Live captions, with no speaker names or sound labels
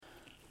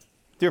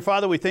Dear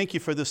Father, we thank you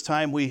for this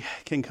time we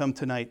can come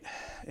tonight,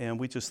 and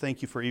we just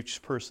thank you for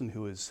each person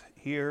who is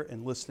here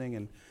and listening.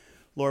 And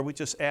Lord, we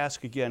just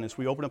ask again, as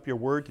we open up your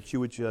word, that you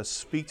would just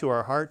speak to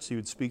our hearts, you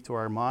would speak to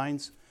our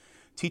minds.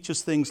 Teach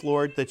us things,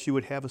 Lord, that you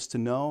would have us to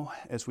know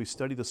as we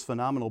study this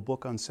phenomenal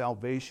book on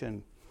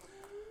salvation.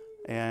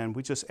 And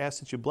we just ask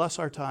that you bless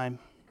our time.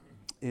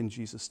 In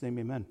Jesus' name,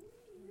 amen.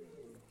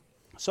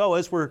 So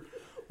as we're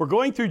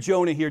going through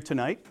Jonah here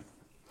tonight,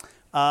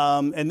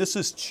 and this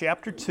is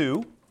chapter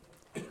 2.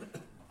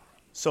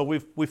 So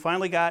we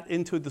finally got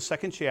into the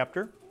second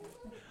chapter.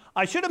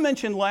 I should have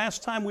mentioned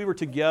last time we were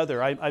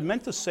together, I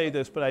meant to say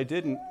this, but I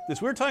didn't. We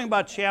were talking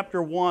about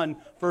chapter 1,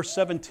 verse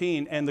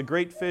 17, and the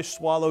great fish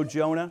swallowed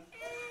Jonah,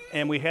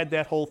 and we had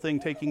that whole thing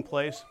taking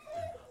place.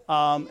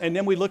 And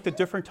then we looked at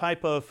different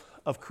type of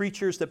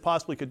creatures that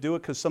possibly could do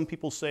it, because some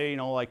people say,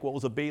 like what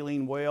was a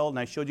baleen whale, and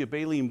I showed you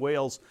baleen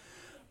whales,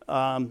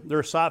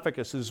 their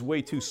esophagus is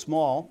way too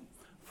small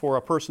for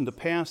a person to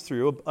pass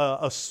through.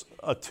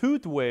 A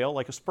toothed whale,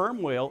 like a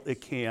sperm whale,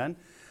 it can.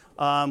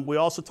 We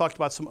also talked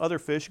about some other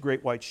fish,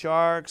 great white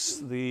sharks,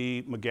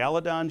 the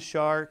megalodon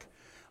shark.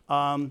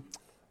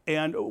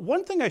 And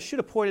one thing I should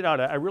have pointed out,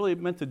 I really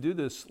meant to do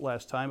this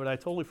last time, but I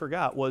totally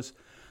forgot, was,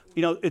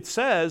 it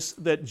says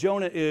that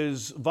Jonah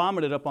is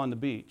vomited up on the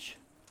beach.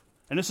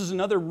 And this is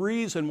another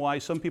reason why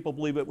some people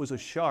believe it was a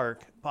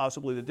shark,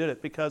 possibly, that did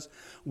it, because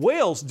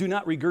whales do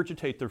not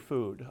regurgitate their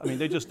food. I mean,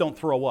 they just don't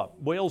throw up.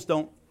 Whales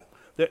don't.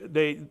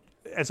 They,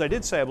 as I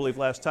did say, I believe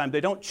last time,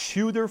 they don't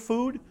chew their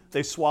food.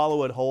 They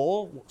swallow it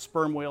whole,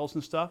 sperm whales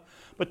and stuff.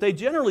 But they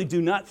generally do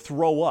not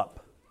throw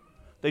up.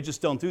 They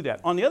just don't do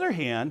that. On the other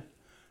hand,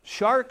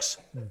 sharks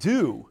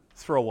do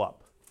throw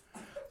up.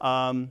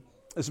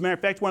 As a matter of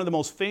fact, one of the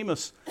most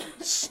famous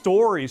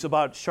stories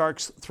about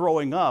sharks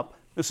throwing up,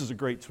 this is a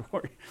great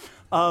story.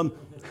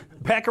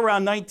 Back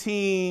around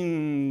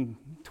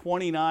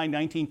 1929,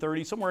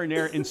 1930, somewhere in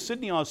there, in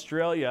Sydney,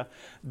 Australia,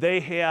 they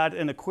had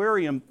an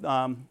aquarium.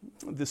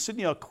 The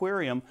Sydney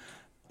Aquarium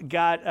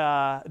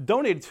got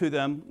donated to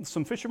them.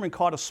 Some fishermen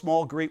caught a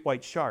small great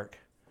white shark.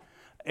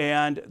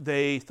 And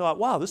they thought,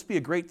 wow, this would be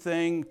a great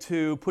thing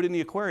to put in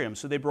the aquarium.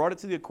 So they brought it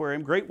to the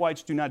aquarium. Great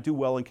whites do not do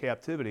well in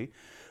captivity.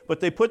 But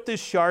they put this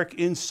shark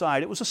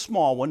inside. It was a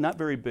small one, not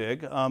very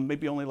big,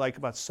 maybe only like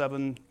about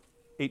 7,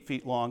 8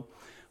 feet long.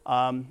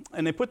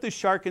 And they put this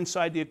shark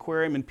inside the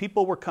aquarium, and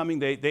people were coming.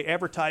 They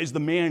advertised the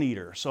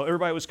man-eater. So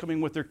everybody was coming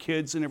with their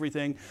kids and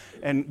everything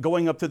and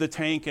going up to the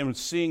tank and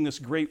seeing this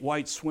great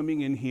white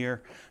swimming in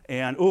here.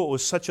 And, it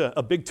was such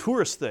a big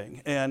tourist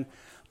thing. And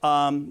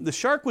the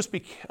shark was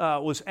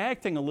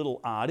acting a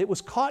little odd. It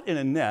was caught in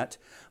a net,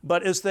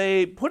 but as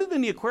they put it in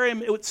the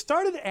aquarium, it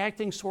started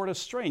acting sort of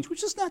strange,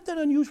 which is not that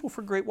unusual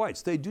for great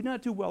whites. They do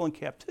not do well in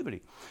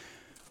captivity.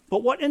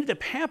 But what ended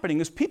up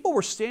happening is people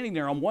were standing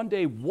there on one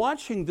day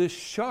watching this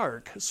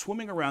shark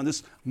swimming around,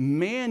 this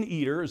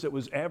man-eater, as it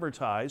was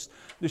advertised.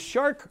 The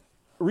shark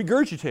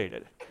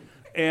regurgitated,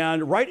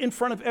 and right in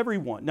front of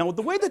everyone. Now,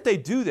 the way that they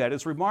do that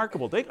is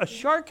remarkable. A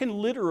shark can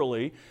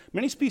literally,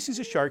 many species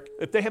of shark,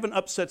 if they have an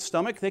upset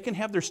stomach, they can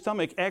have their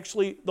stomach,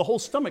 actually, the whole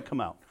stomach come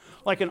out.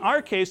 Like in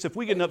our case, if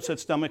we get an upset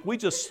stomach, we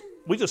just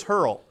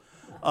hurl.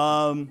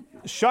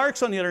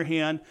 Sharks, on the other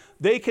hand,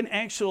 they can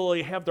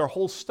actually have their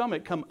whole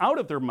stomach come out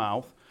of their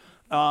mouth.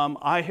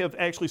 I have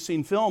actually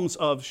seen films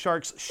of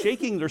sharks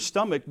shaking their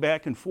stomach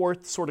back and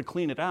forth to sort of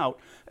clean it out,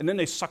 and then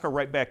they sucker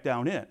right back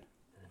down in.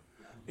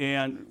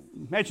 And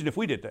imagine if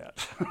we did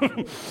that.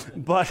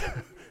 But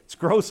it's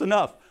gross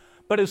enough.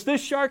 But as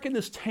this shark in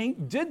this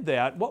tank did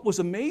that, what was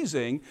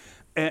amazing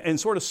and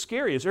sort of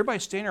scary is everybody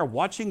standing there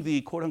watching the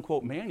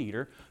quote-unquote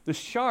man-eater, the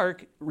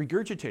shark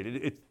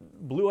regurgitated. It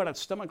blew out its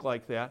stomach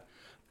like that,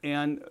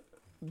 and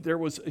there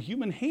was a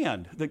human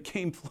hand that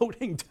came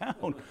floating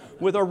down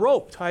with a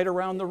rope tied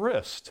around the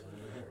wrist.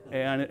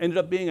 And it ended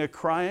up being a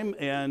crime,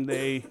 and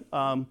they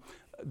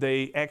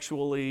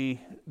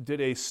actually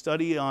did a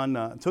study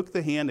on, took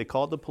the hand, they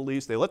called the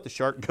police, they let the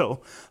shark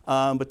go,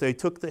 but they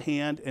took the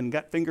hand and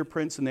got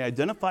fingerprints, and they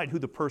identified who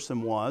the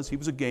person was. He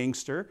was a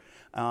gangster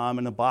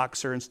and a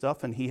boxer and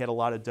stuff, and he had a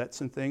lot of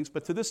debts and things.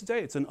 But to this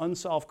day, it's an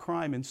unsolved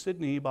crime in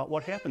Sydney about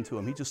what happened to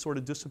him. He just sort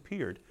of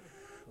disappeared.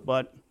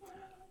 But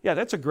yeah,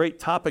 that's a great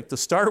topic to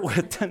start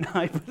with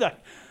tonight.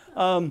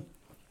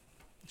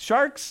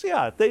 Sharks,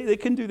 yeah, they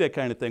can do that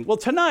kind of thing. Well,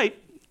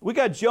 tonight, we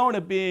got Jonah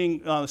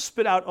being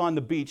spit out on the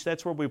beach.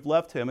 That's where we've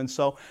left him. And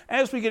so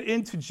as we get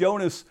into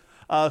Jonah's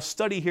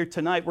study here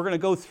tonight, we're going to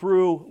go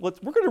through, we're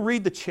going to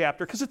read the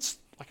chapter, because it's,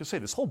 like I say,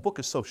 this whole book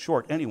is so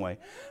short anyway.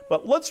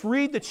 But let's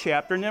read the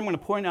chapter, and then I'm going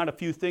to point out a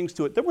few things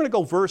to it. Then we're going to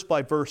go verse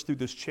by verse through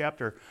this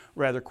chapter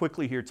rather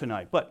quickly here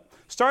tonight. But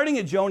starting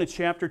at Jonah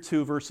chapter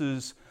 2,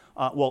 verses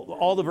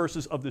all the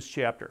verses of this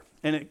chapter.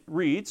 And it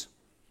reads,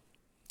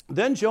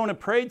 Then Jonah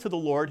prayed to the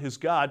Lord his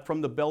God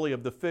from the belly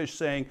of the fish,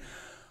 saying,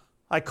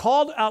 I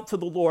called out to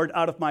the Lord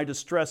out of my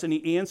distress, and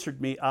he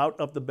answered me out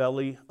of the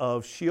belly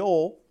of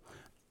Sheol.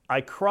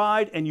 I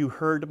cried, and you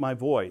heard my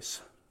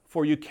voice.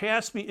 For you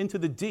cast me into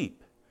the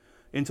deep,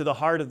 into the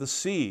heart of the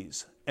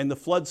seas, and the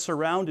flood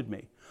surrounded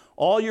me.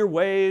 All your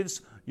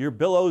waves, your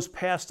billows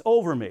passed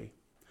over me.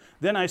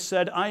 Then I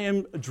said, I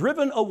am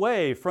driven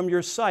away from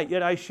your sight,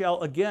 yet I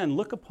shall again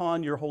look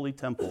upon your holy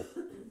temple.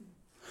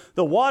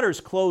 The waters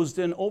closed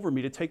in over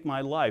me to take my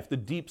life. The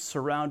deep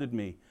surrounded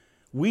me.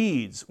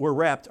 Weeds were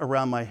wrapped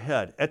around my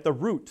head at the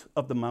root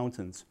of the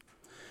mountains.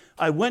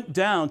 I went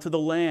down to the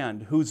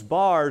land whose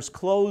bars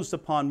closed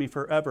upon me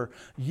forever.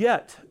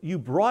 Yet you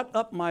brought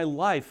up my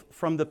life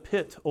from the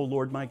pit, O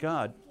Lord my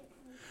God.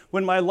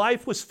 When my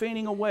life was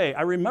fainting away,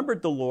 I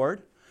remembered the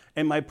Lord,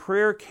 and my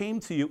prayer came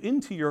to you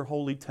into your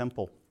holy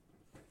temple.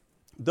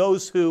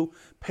 Those who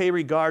pay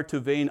regard to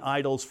vain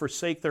idols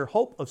forsake their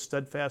hope of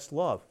steadfast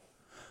love.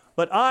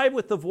 But I,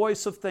 with the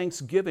voice of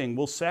thanksgiving,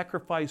 will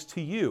sacrifice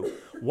to you.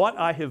 What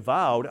I have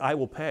vowed, I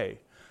will pay.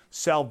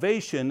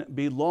 Salvation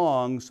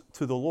belongs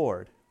to the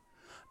Lord.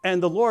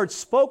 And the Lord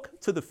spoke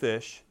to the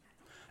fish,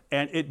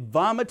 and it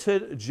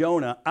vomited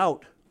Jonah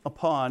out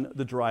upon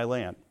the dry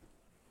land.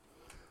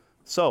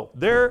 So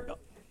there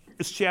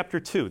is chapter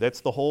 2. That's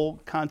the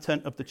whole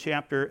content of the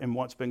chapter and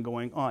what's been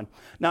going on.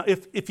 Now,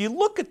 if you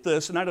look at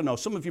this, and I don't know,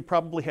 some of you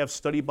probably have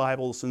study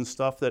Bibles and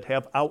stuff that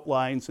have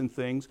outlines and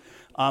things.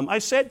 I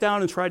sat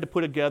down and tried to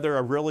put together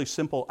a really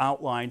simple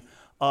outline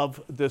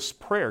of this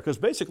prayer, because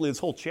basically this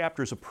whole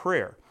chapter is a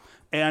prayer.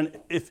 And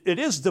if it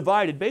is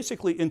divided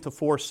basically into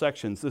 4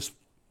 sections,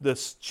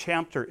 this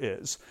chapter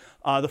is.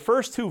 The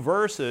first 2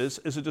 verses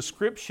is a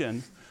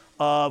description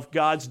of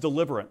God's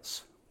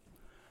deliverance,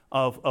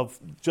 of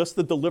just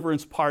the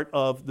deliverance part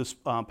of this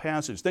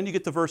passage. Then you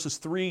get to verses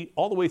 3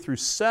 all the way through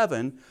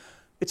 7.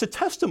 It's a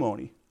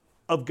testimony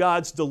of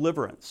God's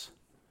deliverance.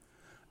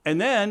 And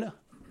then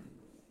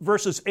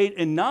verses 8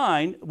 and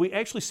 9, we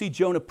actually see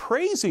Jonah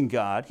praising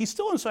God. He's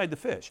still inside the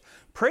fish,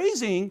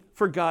 praising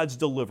for God's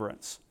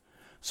deliverance.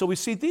 So we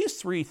see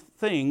these 3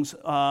 things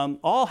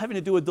all having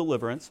to do with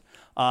deliverance,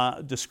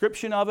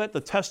 description of it, the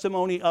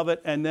testimony of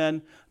it, and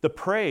then the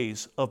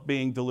praise of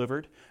being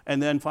delivered.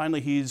 And then finally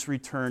he's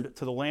returned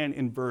to the land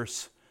in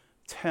verse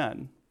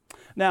 10.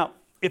 Now,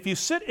 if you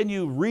sit and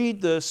you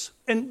read this,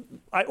 and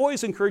I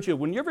always encourage you,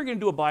 when you're ever going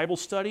to do a Bible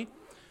study,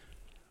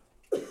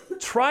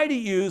 try to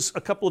use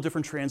a couple of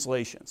different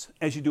translations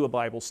as you do a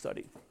Bible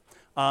study.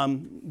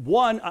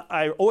 One,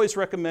 I always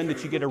recommend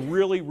that you get a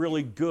really,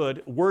 really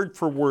good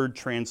word-for-word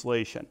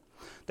translation.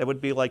 That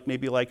would be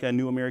maybe like a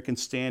New American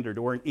Standard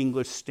or an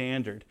English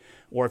Standard,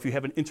 or if you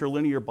have an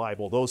interlinear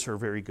Bible, those are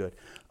very good.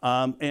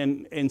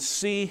 And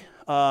see,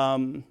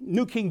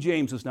 New King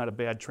James is not a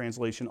bad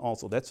translation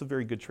also. That's a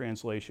very good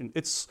translation.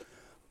 It's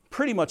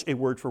pretty much a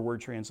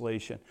word-for-word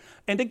translation.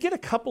 And to get a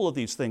couple of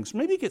these things,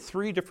 maybe get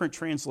 3 different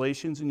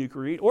translations and you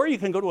can read, or you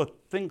can go to a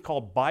thing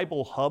called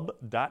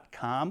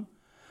BibleHub.com.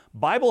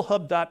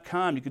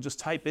 BibleHub.com, you can just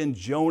type in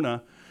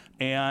Jonah,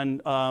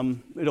 and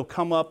it'll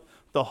come up.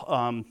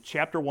 The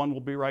chapter 1 will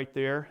be right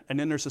there, and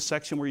then there's a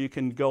section where you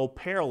can go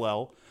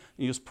parallel.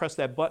 You just press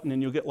that button,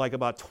 and you'll get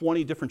about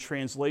 20 different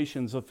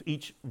translations of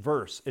each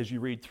verse as you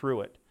read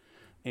through it.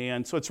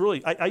 And so it's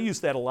really, I use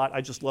that a lot.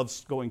 I just love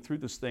going through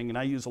this thing, and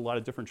I use a lot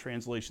of different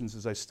translations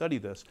as I study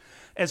this.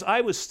 As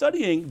I was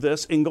studying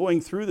this and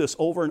going through this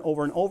over and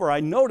over and over, I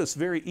noticed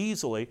very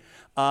easily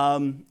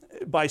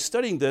by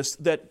studying this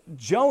that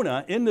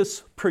Jonah, in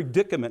this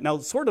predicament, now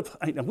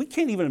we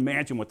can't even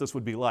imagine what this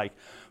would be like,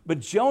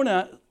 but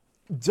Jonah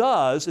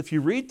does, if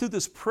you read through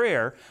this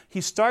prayer, he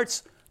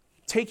starts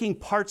taking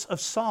parts of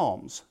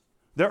Psalms.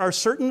 There are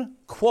certain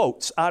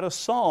quotes out of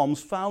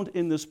Psalms found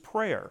in this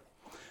prayer.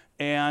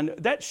 And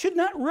that should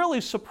not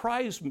really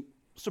surprise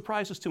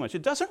us too much.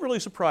 It doesn't really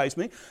surprise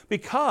me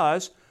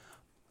because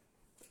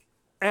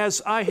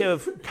as I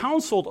have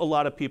counseled a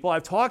lot of people,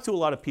 I've talked to a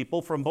lot of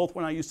people from both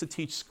when I used to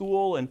teach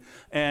school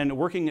and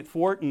working at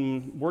Fort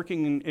and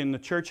working in the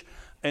church.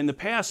 In the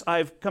past,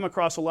 I've come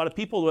across a lot of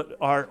people that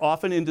are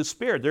often in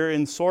despair. They're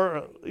in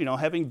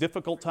having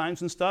difficult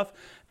times and stuff.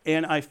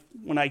 And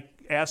when I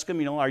ask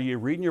them, are you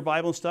reading your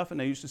Bible and stuff? And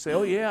they used to say,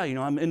 oh yeah,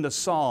 I'm in the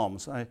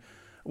Psalms.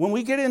 When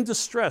we get in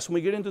distress, when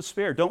we get in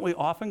despair, don't we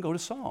often go to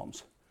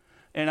Psalms?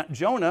 And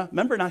Jonah,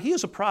 remember, now he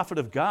is a prophet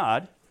of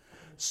God.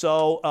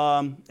 So,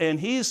 and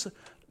he's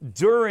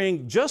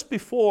just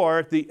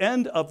before the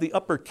end of the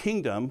Upper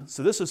Kingdom.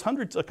 So this is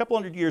a couple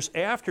hundred years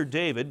after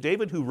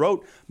David who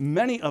wrote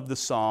many of the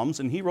Psalms,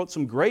 and he wrote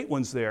some great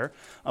ones there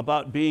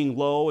about being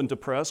low and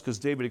depressed because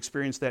David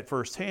experienced that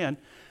firsthand.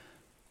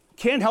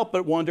 Can't help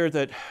but wonder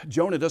that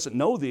Jonah doesn't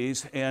know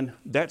these, and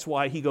that's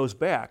why he goes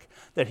back,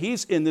 that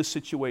he's in this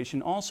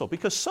situation also,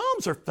 because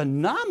Psalms are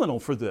phenomenal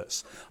for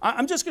this.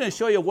 I'm just going to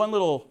show you one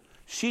little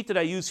sheet that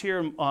I use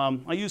here.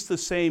 I use the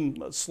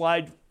same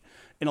slide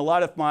in a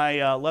lot of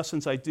my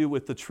lessons I do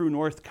with the True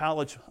North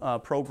College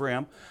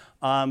program.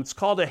 It's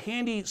called a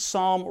handy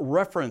Psalm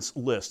reference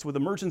list with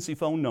emergency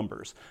phone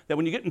numbers, that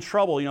when you get in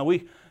trouble,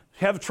 we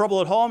have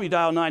trouble at home, you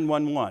dial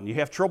 911. You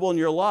have trouble in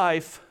your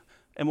life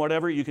and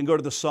whatever, you can go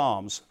to the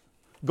Psalms.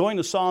 Going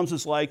to Psalms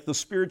is like the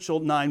spiritual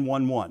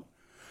 911.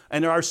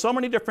 And there are so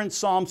many different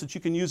Psalms that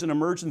you can use in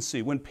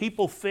emergency. When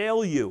people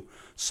fail you,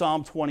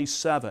 Psalm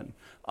 27.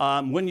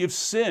 When you've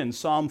sinned,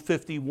 Psalm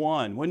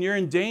 51. When you're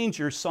in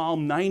danger,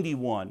 Psalm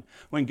 91.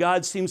 When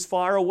God seems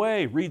far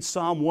away, read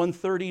Psalm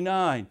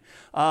 139.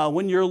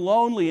 When you're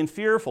lonely and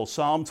fearful,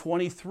 Psalm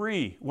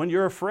 23. When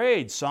you're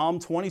afraid, Psalm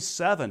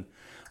 27.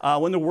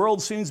 When the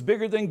world seems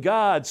bigger than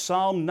God,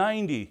 Psalm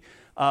 90.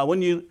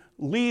 When you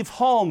leave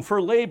home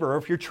for labor, or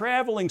if you're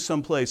traveling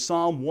someplace,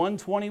 Psalm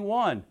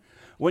 121.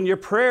 When your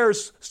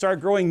prayers start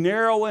growing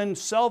narrow and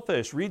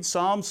selfish, read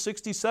Psalm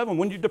 67.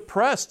 When you're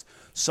depressed,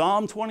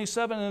 Psalm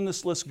 27, and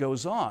this list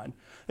goes on.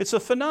 It's a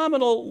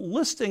phenomenal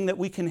listing that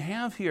we can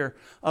have here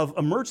of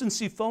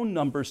emergency phone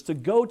numbers to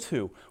go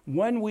to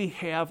when we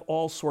have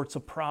all sorts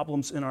of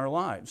problems in our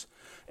lives.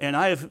 And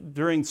I have,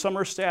 during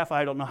summer staff,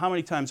 I don't know how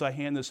many times I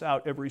hand this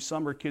out. Every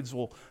summer, kids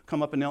will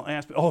come up and they'll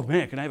ask me, oh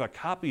man, can I have a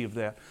copy of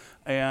that?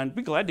 And I'd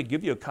be glad to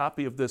give you a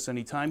copy of this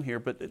anytime here.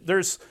 But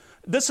this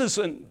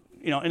isn't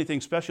anything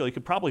special. You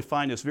could probably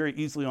find this very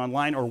easily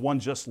online, or one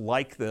just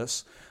like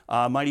this.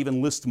 Might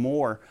even list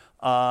more.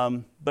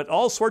 But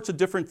all sorts of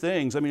different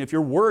things. I mean, if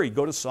you're worried,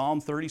 go to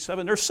Psalm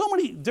 37. There's so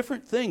many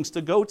different things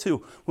to go to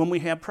when we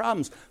have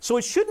problems. So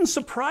it shouldn't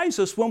surprise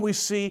us when we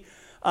see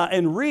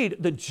and read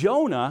that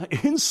Jonah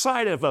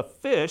inside of a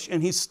fish,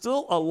 and he's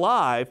still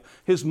alive.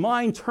 His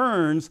mind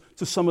turns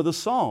to some of the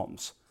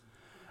Psalms.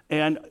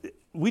 And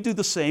we do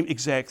the same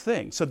exact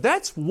thing. So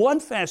that's one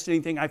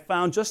fascinating thing I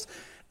found just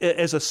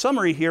as a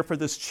summary here for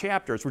this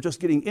chapter. As we're just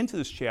getting into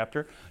this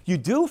chapter, you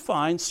do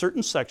find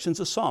certain sections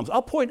of Psalms.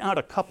 I'll point out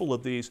a couple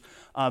of these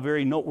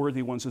very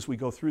noteworthy ones as we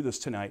go through this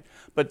tonight.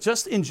 But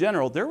just in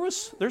general,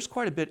 there's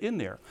quite a bit in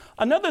there.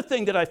 Another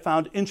thing that I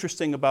found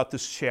interesting about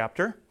this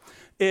chapter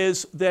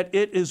is that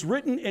it is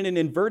written in an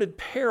inverted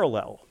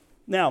parallel.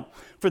 Now,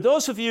 for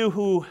those of you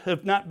who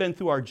have not been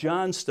through our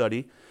John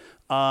study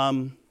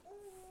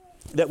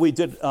that we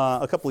did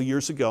a couple of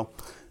years ago,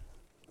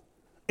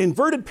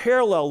 inverted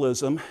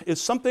parallelism is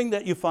something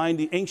that you find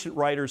the ancient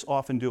writers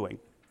often doing.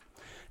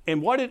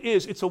 And what it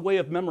is, it's a way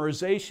of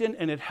memorization,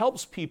 and it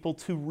helps people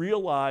to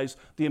realize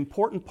the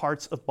important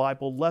parts of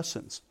Bible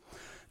lessons.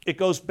 It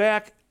goes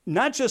back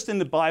not just in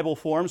the Bible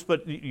forms,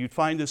 but you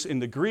find this in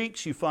the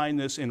Greeks, you find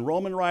this in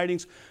Roman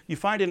writings, you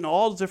find it in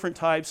all different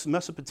types,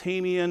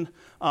 Mesopotamian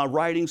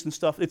writings and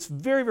stuff. It's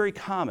very, very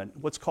common,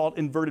 what's called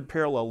inverted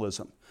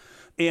parallelism.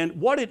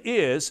 And what it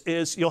is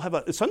you'll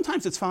have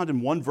sometimes it's found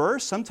in one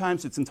verse,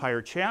 sometimes it's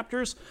entire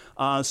chapters,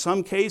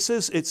 some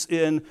cases it's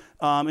in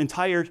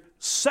entire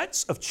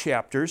sets of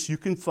chapters you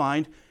can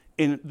find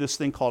in this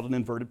thing called an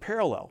inverted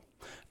parallel.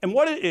 And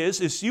what it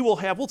is you will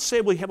have, let's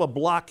say we have a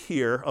block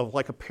here of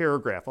like a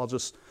paragraph. I'll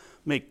just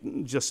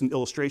make just an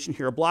illustration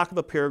here. A block of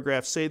a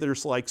paragraph, say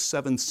there's like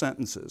 7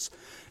 sentences.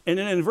 In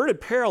an inverted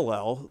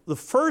parallel, the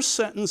first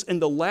sentence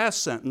and the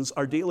last sentence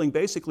are dealing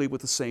basically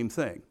with the same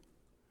thing.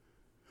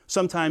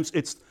 Sometimes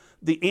it's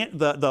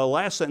the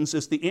last sentence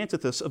is the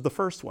antithesis of the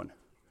first one.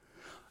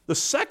 The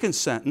second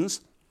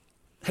sentence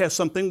has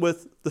something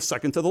with the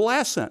second to the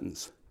last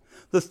sentence.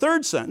 The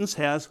third sentence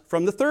has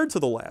from the third to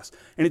the last.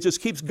 And it just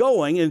keeps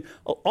going. And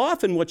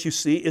often what you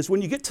see is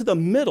when you get to the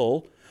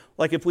middle,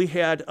 like if we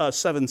had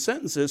 7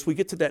 sentences, we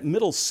get to that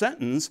middle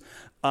sentence,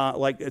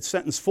 like at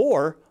sentence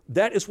 4,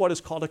 that is what is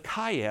called a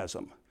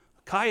chiasm.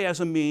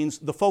 Chiasm means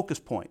the focus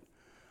point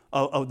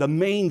of the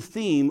main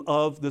theme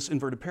of this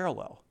inverted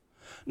parallel.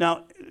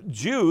 Now,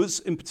 Jews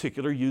in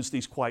particular use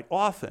these quite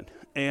often,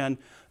 and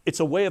it's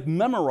a way of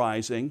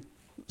memorizing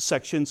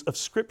sections of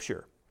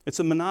Scripture. It's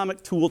a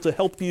mnemonic tool to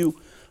help you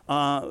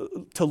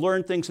to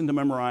learn things and to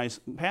memorize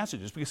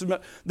passages, because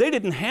they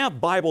didn't have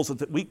Bibles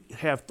that we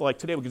have like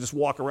today. We could just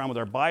walk around with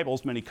our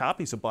Bibles, many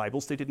copies of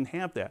Bibles. They didn't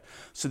have that.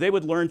 So they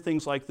would learn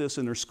things like this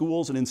in their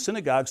schools and in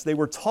synagogues. They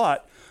were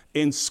taught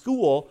in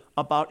school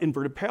about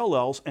inverted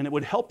parallels, and it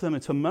would help them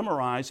to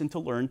memorize and to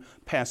learn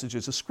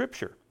passages of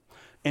Scripture.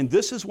 And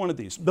this is one of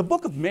these. The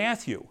book of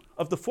Matthew,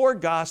 of the 4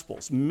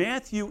 Gospels,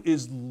 Matthew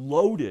is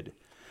loaded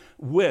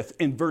with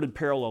inverted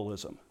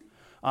parallelism.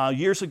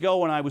 Years ago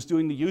when I was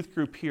doing the youth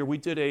group here, we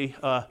did a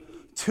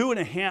 2.5,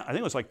 I think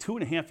it was like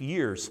 2.5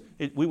 years.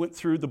 We went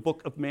through the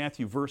book of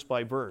Matthew verse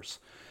by verse.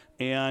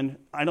 And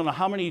I don't know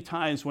how many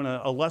times when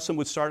a lesson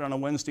would start on a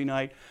Wednesday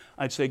night,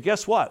 I'd say,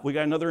 guess what? We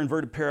got another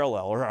inverted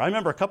parallel. Or I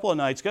remember a couple of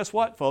nights, guess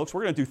what, folks?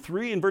 We're going to do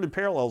 3 inverted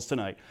parallels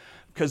tonight.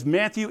 Because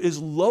Matthew is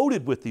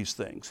loaded with these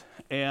things.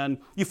 And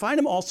you find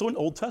them also in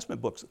Old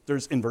Testament books.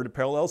 There's inverted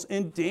parallels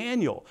in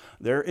Daniel.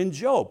 They're in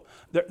Job.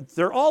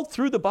 They're all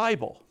through the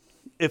Bible.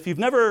 If you've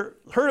never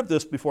heard of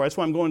this before, that's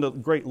why I'm going to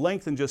great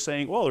length and just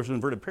saying, well, there's an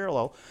inverted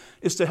parallel,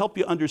 is to help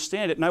you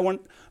understand it. And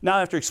now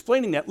after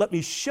explaining that, let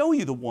me show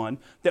you the one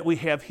that we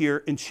have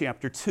here in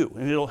chapter 2.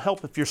 And it'll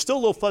help, if you're still a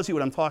little fuzzy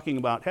what I'm talking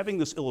about, having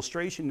this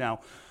illustration now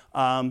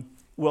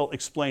will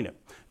explain it.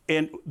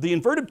 And the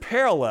inverted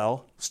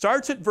parallel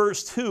starts at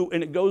verse 2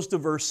 and it goes to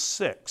verse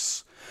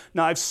 6.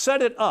 Now I've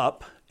set it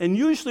up, and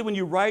usually when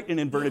you write an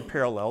inverted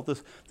parallel,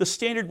 the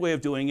standard way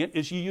of doing it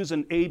is you use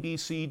an A, B,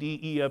 C, D,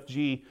 E, F,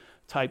 G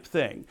type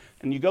thing.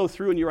 And you go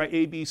through and you write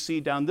A, B,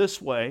 C down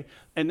this way,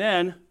 and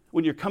then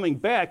when you're coming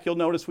back, you'll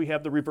notice we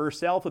have the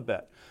reverse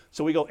alphabet.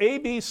 So we go A,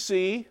 B,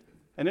 C,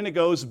 and then it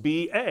goes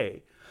B,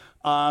 A.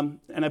 And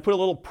I put a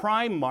little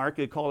prime mark,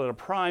 they call it a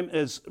prime,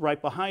 is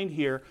right behind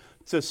here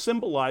to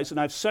symbolize, and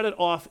I've set it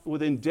off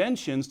with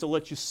indentions to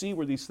let you see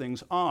where these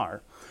things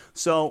are.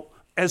 So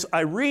as I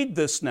read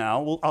this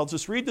now, I'll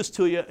just read this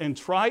to you and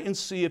try and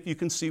see if you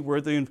can see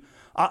where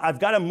I've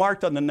got it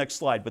marked on the next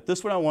slide, but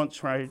this one I want to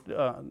try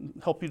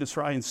help you to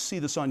try and see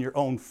this on your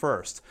own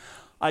first.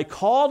 I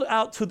called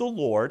out to the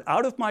Lord.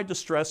 Out of my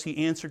distress,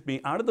 he answered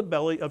me. Out of the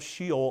belly of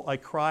Sheol, I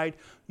cried.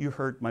 You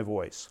heard my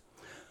voice.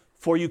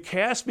 For you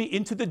cast me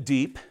into the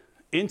deep,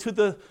 into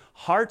the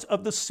heart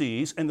of the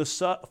seas, and the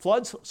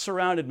floods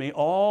surrounded me.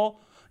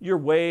 All your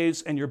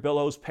waves and your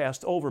billows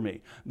passed over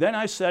me. Then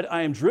I said,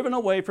 I am driven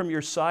away from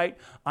your sight.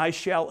 I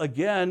shall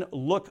again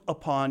look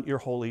upon your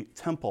holy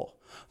temple.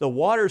 The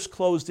waters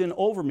closed in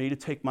over me to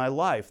take my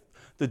life.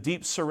 The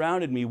deep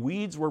surrounded me.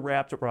 Weeds were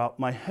wrapped about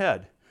my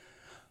head.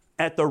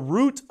 At the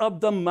root of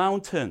the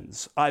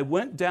mountains, I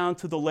went down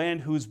to the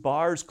land whose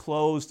bars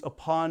closed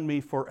upon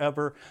me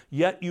forever.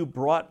 Yet you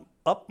brought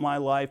up my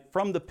life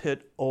from the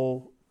pit,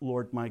 O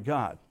Lord my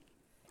God.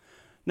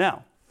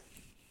 Now,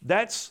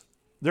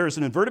 there's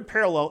an inverted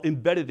parallel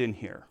embedded in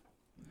here.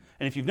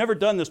 And if you've never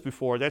done this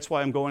before, that's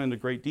why I'm going into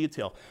great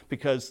detail,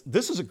 because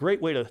this is a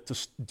great way to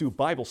do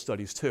Bible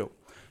studies too.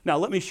 Now,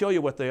 let me show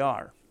you what they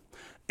are.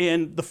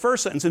 In the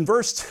first sentence, in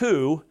verse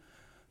 2,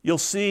 you'll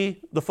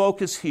see the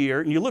focus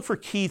here, and you look for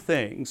key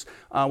things.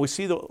 We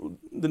see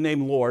the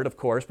name Lord, of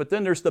course, but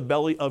then there's the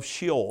belly of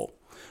Sheol.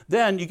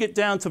 Then you get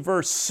down to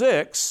verse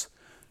 6,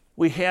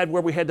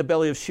 where we had the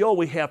belly of Sheol,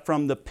 we have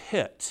from the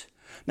pit.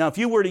 Now, if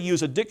you were to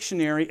use a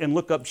dictionary and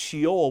look up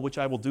Sheol, which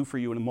I will do for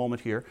you in a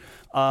moment here,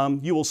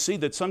 you will see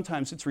that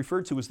sometimes it's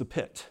referred to as the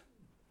pit.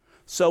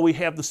 So we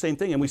have the same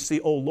thing, and we see,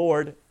 oh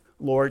Lord,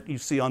 Lord, you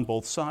see on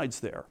both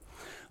sides there.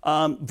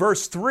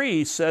 Verse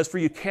 3 says, for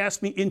you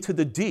cast me into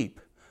the deep.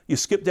 You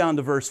skip down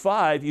to verse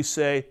 5, you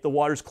say, the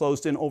waters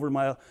closed in over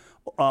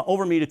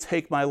me to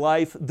take my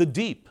life. The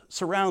deep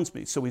surrounds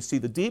me. So we see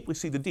the deep, we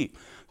see the deep.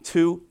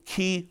 Two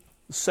key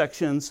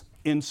sections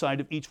inside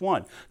of each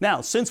one.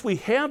 Now, since we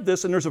have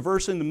this, and there's a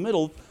verse in the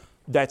middle,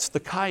 that's the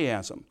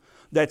chiasm.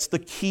 That's the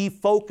key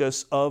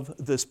focus of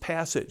this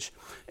passage.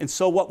 And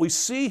so what we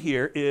see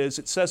here is,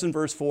 it says in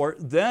verse 4,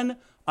 then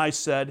I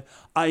said,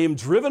 I am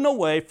driven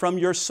away from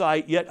your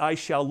sight, yet I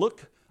shall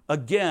look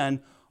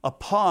again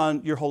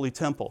upon your holy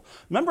temple.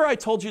 Remember I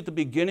told you at the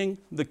beginning,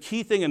 the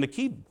key thing and the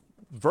key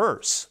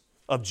verse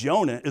of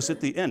Jonah is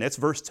at the end. That's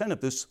verse 10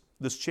 of this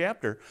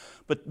chapter.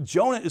 But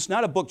Jonah is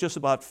not a book just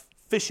about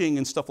fishing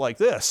and stuff like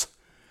this.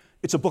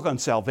 It's a book on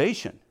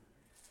salvation.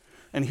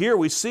 And here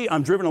we see,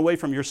 I'm driven away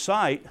from your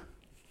sight,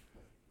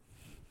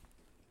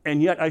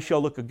 and yet I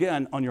shall look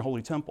again on your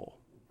holy temple.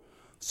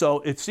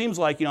 So it seems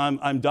like,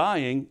 I'm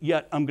dying,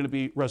 yet I'm going to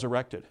be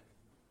resurrected.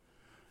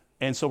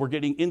 And so we're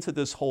getting into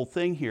this whole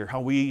thing here,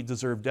 how we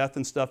deserve death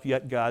and stuff,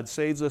 yet God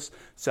saves us.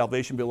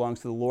 Salvation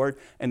belongs to the Lord.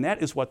 And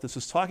that is what this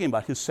is talking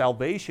about, his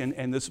salvation.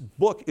 And this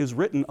book is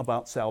written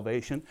about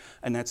salvation,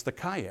 and that's the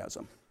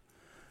chiasm.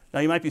 Now,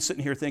 you might be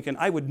sitting here thinking,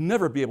 I would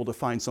never be able to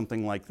find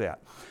something like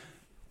that.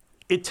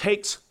 It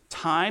takes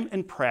time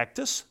and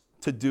practice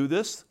to do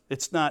this.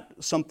 It's not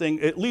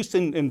something, at least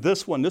in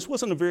this one, this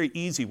wasn't a very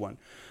easy one.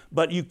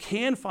 But you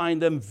can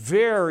find them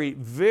very,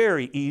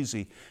 very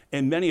easy.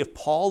 In many of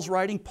Paul's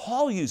writing,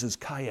 Paul uses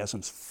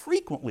chiasms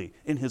frequently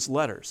in his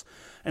letters.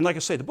 And like I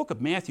say, the book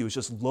of Matthew is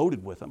just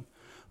loaded with them.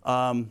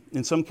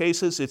 In some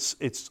cases,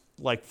 it's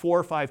like 4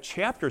 or 5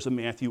 chapters of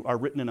Matthew are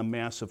written in a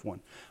massive one.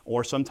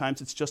 Or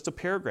sometimes it's just a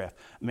paragraph.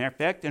 Matter of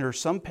fact, there are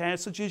some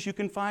passages you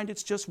can find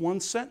it's just one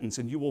sentence,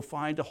 and you will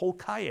find a whole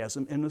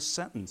chiasm in a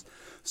sentence.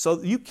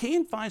 So you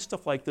can find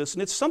stuff like this,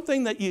 and it's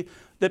something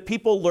that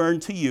people learn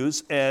to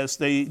use as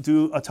they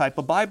do a type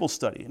of Bible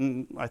study.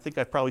 And I think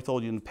I've probably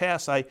told you in the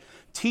past, I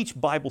teach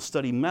Bible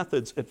study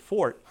methods at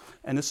Fort,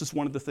 and this is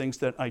one of the things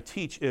that I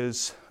teach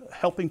is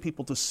helping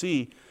people to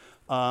see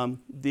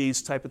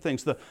these type of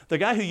things. The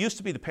guy who used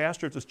to be the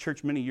pastor at this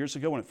church many years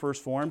ago when it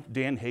first formed,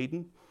 Dan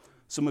Hayden,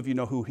 some of you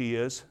know who he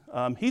is.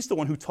 He's the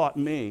one who taught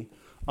me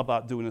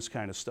about doing this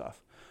kind of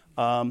stuff.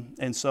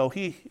 And so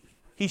he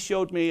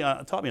showed me,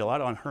 taught me a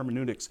lot on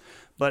hermeneutics.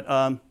 But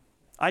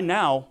I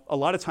now, a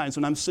lot of times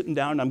when I'm sitting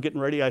down and I'm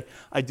getting ready,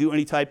 I do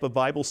any type of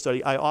Bible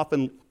study, I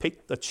often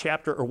pick the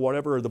chapter or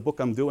whatever, or the book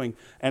I'm doing,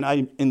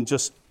 and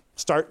just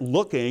start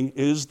looking,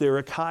 is there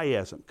a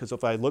chiasm? Because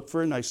if I look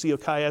for it and I see a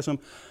chiasm,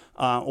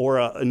 or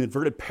an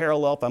inverted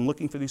parallel, if I'm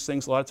looking for these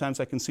things, a lot of times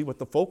I can see what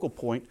the focal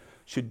point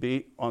should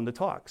be on the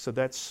talk. So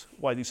that's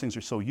why these things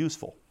are so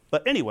useful.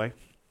 But anyway,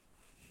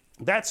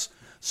 that's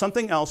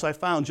something else I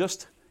found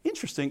just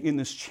interesting in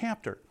this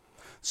chapter.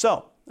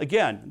 So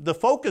again, the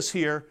focus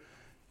here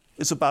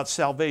is about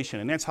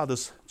salvation, and that's how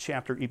this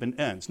chapter even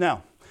ends.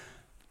 Now,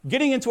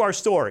 getting into our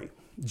story,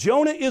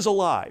 Jonah is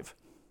alive,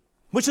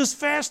 which is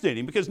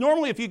fascinating because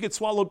normally if you get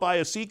swallowed by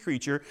a sea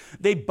creature,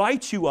 they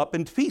bite you up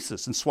into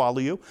pieces and swallow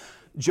you.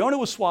 Jonah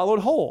was swallowed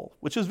whole,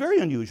 which is very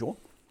unusual.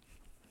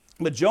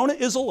 But Jonah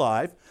is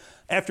alive,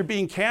 After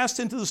being cast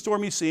into the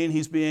stormy sea, and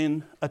he's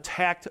being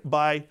attacked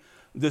by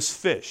this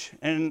fish.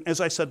 And as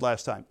I said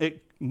last time,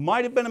 it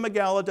might have been a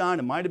megalodon,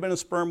 it might have been a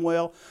sperm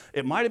whale,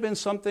 it might have been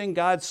something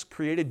God's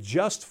created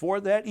just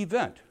for that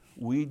event.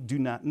 We do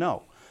not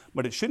know.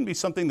 But it shouldn't be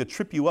something to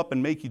trip you up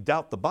and make you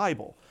doubt the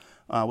Bible,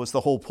 was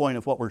the whole point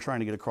of what we're trying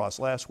to get across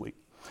last week.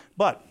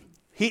 But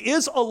he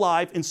is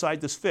alive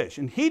inside this fish,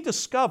 and he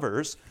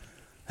discovers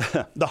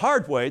the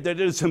hard way that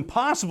it is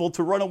impossible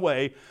to run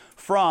away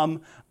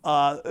from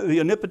the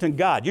omnipotent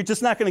God. You're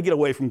just not going to get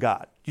away from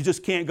God. You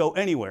just can't go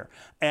anywhere.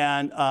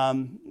 And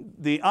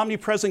the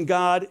omnipresent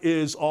God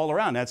is all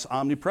around. That's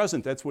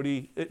omnipresent. That's what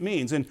it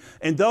means. And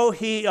though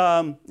he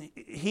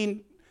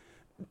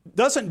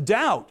doesn't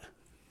doubt,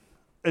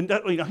 and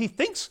he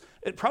thinks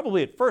it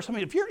probably at first. I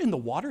mean, if you're in the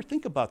water,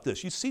 think about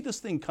this. You see this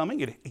thing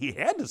coming. He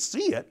had to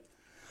see it.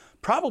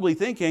 Probably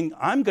thinking,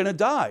 I'm going to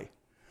die.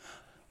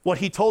 What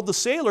he told the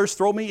sailors,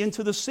 throw me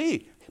into the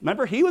sea.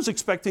 Remember, he was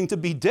expecting to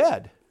be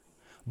dead.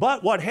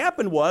 But what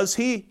happened was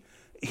he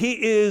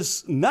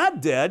is not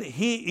dead.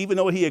 Even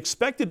though he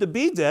expected to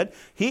be dead,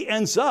 he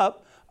ends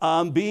up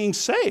being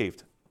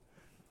saved.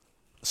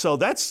 So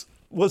that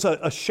was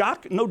a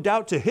shock, no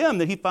doubt, to him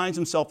that he finds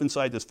himself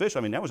inside this fish.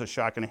 I mean, that was a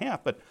shock and a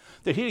half, but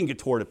that he didn't get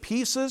torn to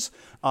pieces,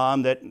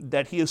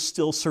 that he is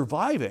still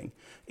surviving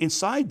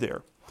inside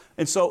there.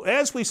 And so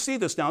as we see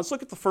this now, let's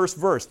look at the first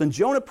verse. Then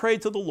Jonah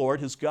prayed to the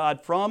Lord, his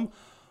God, from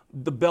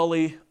the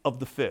belly of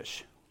the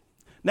fish.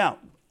 Now,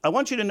 I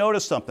want you to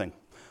notice something.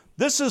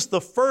 This is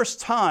the first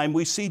time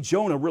we see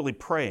Jonah really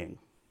praying.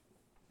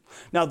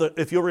 Now,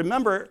 if you'll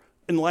remember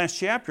in the last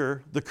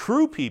chapter, the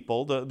crew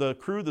people, the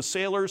crew, the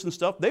sailors and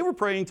stuff, they were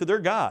praying to their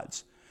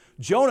gods.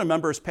 Jonah,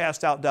 remember, is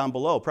passed out down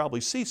below, probably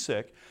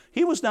seasick.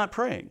 He was not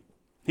praying.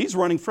 He's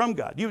running from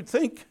God. You would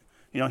think,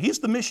 he's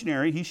the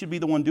missionary. He should be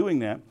the one doing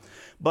that.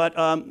 But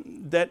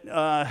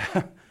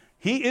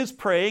he is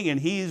praying, and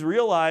he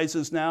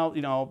realizes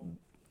now,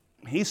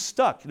 he's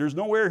stuck. There's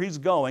nowhere he's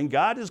going.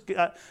 God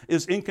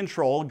is in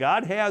control.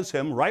 God has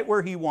him right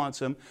where he wants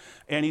him,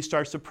 and he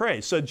starts to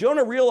pray. So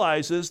Jonah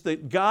realizes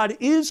that God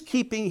is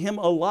keeping him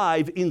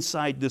alive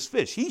inside this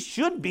fish. He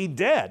should be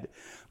dead,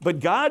 but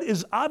God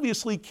is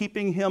obviously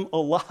keeping him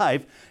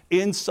alive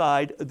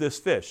inside this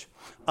fish.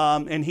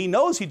 And he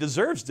knows he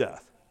deserves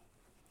death.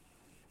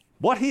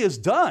 What he has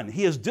done,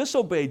 he has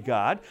disobeyed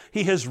God.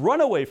 He has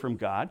run away from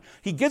God.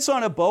 He gets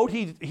on a boat.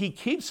 He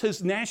keeps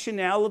his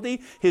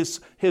nationality,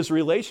 his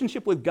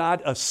relationship with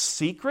God a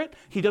secret.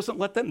 He doesn't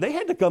let them. They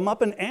had to come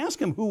up and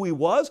ask him who he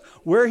was,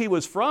 where he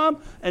was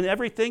from, and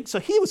everything. So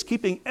he was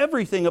keeping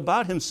everything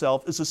about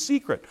himself as a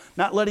secret,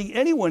 not letting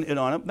anyone in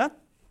on him.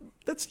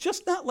 That's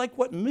just not like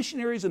what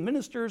missionaries and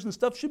ministers and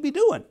stuff should be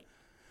doing.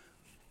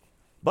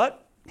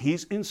 But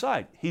he's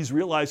inside. He's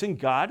realizing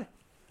God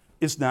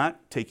is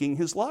not taking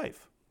his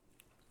life.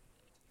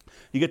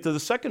 You get to the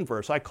second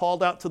verse. I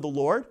called out to the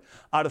Lord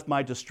out of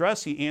my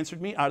distress. He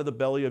answered me out of the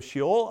belly of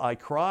Sheol. I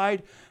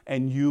cried,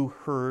 and you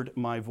heard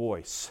my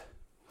voice.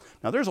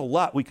 Now, there's a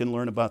lot we can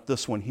learn about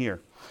this one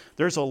here.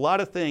 There's a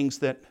lot of things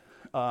that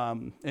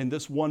in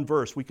this one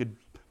verse, we could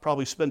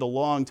probably spend a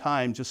long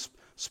time just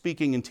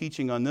speaking and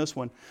teaching on this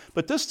one.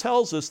 But this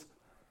tells us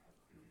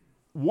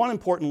one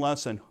important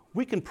lesson.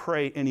 We can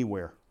pray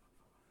anywhere.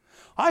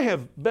 I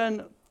have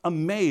been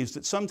amazed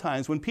at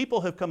sometimes when people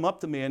have come up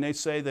to me and they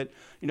say that,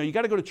 you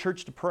got to go to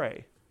church to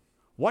pray.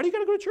 Why do you got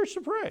to go to church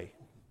to pray?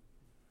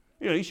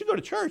 You should go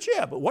to church,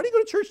 yeah, but why do you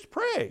go to church to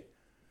pray?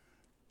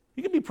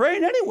 You can be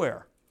praying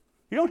anywhere.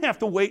 You don't have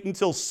to wait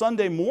until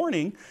Sunday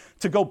morning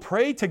to go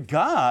pray to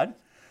God.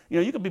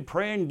 You could be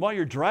praying while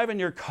you're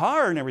driving your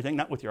car and everything,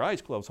 not with your eyes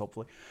closed,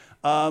 hopefully.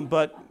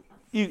 But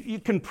you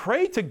can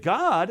pray to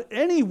God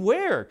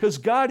anywhere because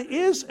God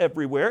is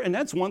everywhere. And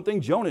that's one thing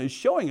Jonah is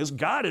showing us.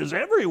 God is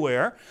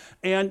everywhere.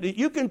 And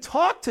you can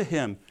talk to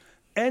him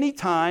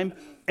anytime,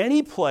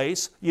 any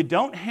place. You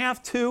don't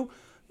have to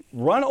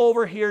run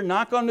over here,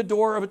 knock on the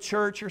door of a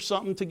church or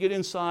something to get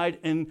inside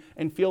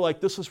and feel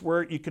like this is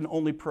where you can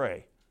only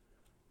pray.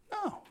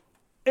 No,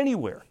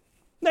 anywhere.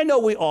 And I know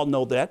we all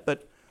know that,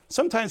 but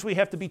sometimes we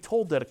have to be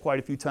told that quite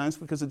a few times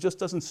because it just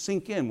doesn't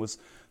sink in with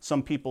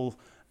some people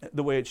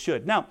the way it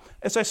should. Now,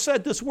 as I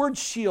said, this word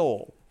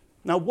Sheol.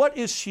 Now, what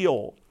is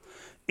Sheol?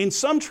 In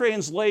some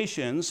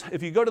translations,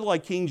 if you go to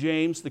like King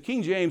James, the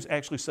King James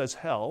actually says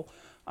hell.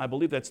 I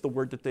believe that's the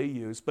word that they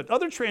use. But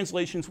other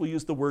translations will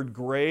use the word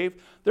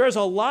grave. There's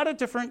a lot of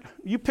different,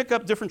 you pick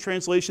up different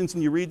translations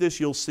and you read this,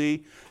 you'll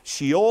see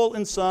Sheol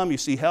in some, you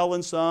see hell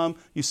in some,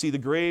 you see the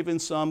grave in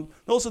some.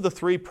 Those are the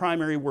three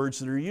primary words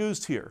that are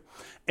used here.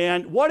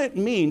 And what it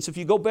means, if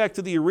you go back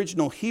to the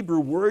original Hebrew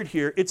word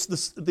here, it's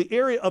the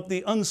area of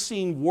the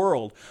unseen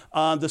world,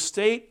 the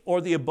state or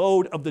the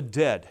abode of the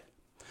dead.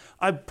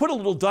 I put a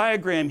little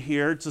diagram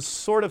here to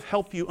sort of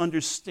help you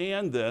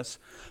understand this,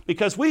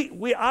 because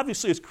we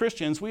obviously as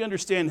Christians, we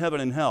understand heaven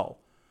and hell.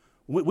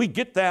 We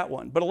get that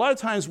one. But a lot of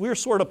times we're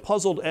sort of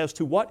puzzled as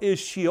to what is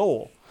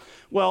Sheol.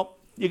 Well,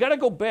 you got to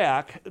go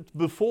back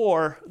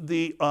before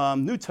the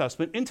New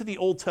Testament into the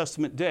Old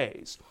Testament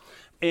days.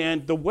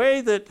 And the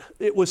way that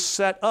it was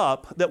set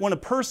up, that when a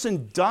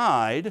person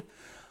died,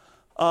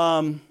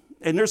 and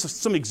there's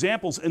some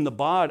examples in the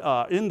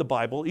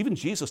Bible, even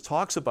Jesus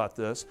talks about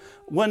this.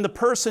 When the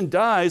person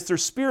dies, their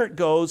spirit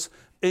goes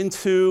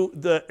into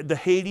the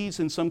Hades,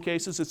 in some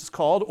cases it's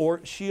called,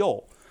 or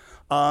Sheol.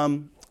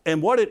 And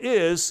what it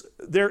is,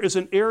 there is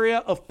an area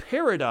of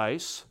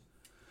paradise,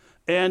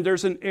 and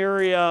there's an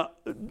area,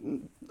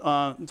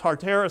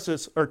 Tartarus,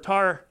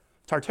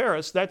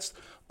 that's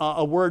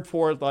a word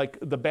for like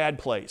the bad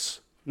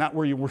place, not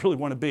where you really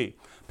want to be.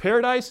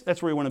 Paradise,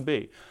 that's where you want to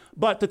be.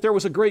 But that there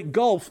was a great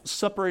gulf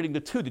separating the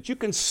two, that you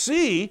can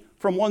see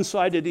from one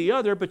side to the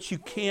other, but you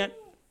can't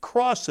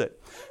cross it.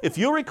 If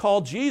you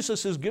recall,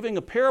 Jesus is giving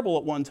a parable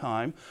at one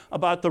time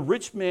about the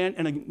rich man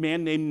and a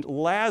man named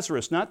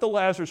Lazarus, not the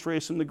Lazarus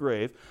raised from the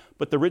grave,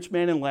 but the rich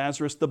man and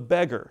Lazarus, the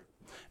beggar.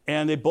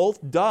 And they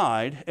both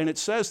died, and it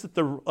says that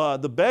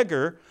the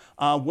beggar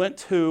went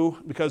to,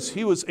 because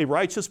he was a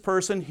righteous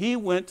person, he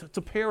went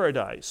to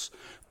paradise.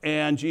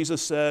 And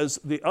Jesus says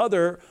the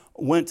other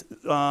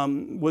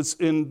was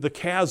in the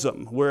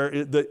chasm, where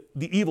the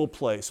evil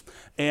place.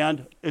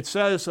 And it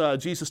says,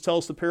 Jesus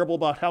tells the parable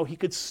about how he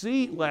could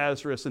see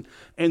Lazarus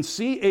and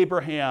see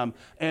Abraham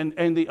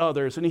and the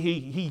others. And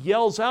he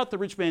yells out, the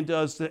rich man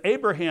does, to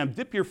Abraham,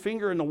 dip your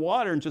finger in the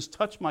water and just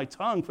touch my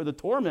tongue, for the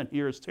torment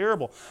here is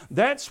terrible.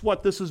 That's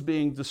what this is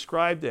being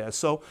described as.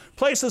 So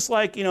places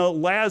like,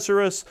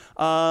 Lazarus,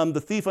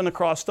 the thief on the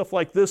cross, stuff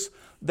like this,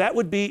 that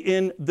would be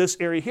in this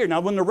area here. Now,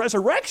 when the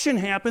resurrection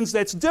happens,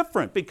 that's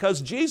different,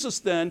 because Jesus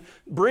then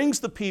brings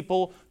the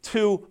people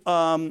to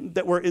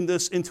that were in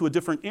this into a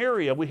different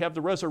area. We have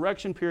the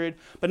resurrection period,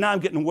 but now I'm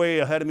getting way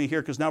ahead of me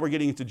here, because now we're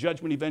getting into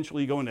judgment.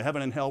 Eventually, you go into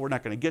heaven and hell. We're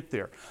not going to get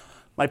there.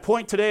 My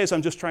point today is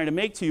I'm just trying to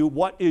make to you,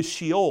 what is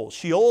Sheol?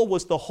 Sheol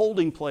was the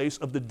holding place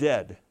of the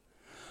dead.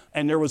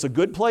 And there was a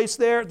good place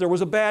there. There was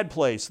a bad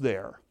place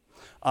there.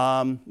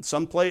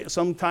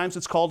 Sometimes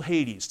it's called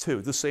Hades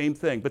too, the same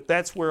thing, but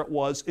that's where it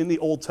was in the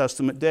Old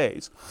Testament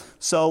days.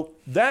 So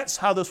that's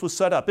how this was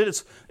set up.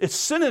 It's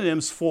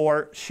synonyms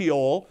for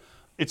Sheol.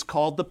 It's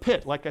called the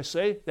pit. Like I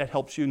say, that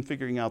helps you in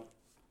figuring out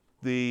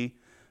the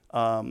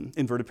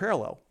inverted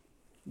parallel,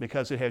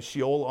 because it has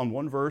Sheol on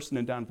one verse, and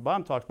then down at the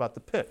bottom talks about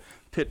the pit.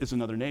 Pit is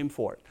another name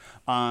for it.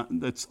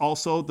 It's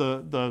also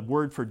the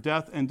word for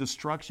death and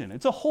destruction.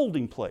 It's a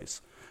holding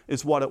place,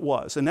 is what it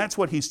was. And that's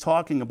what he's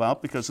talking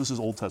about, because this is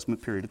Old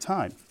Testament period of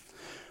time.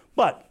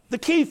 But the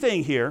key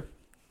thing here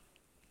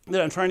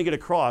that I'm trying to get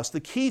across, the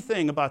key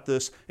thing about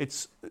this,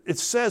 it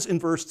says in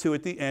verse 2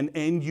 at the end,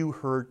 and you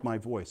heard my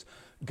voice.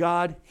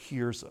 God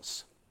hears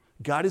us.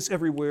 God is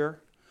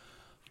everywhere.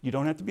 You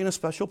don't have to be in a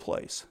special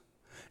place.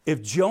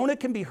 If Jonah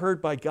can be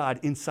heard by God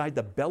inside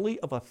the belly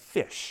of a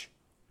fish,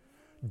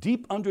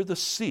 deep under the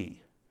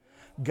sea,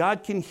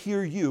 God can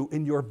hear you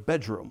in your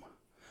bedroom,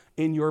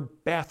 in your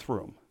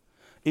bathroom,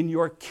 in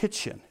your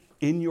kitchen,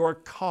 in your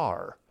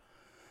car,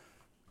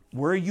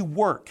 where you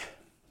work.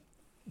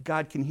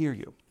 God can hear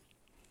you.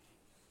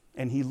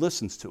 And he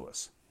listens to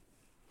us.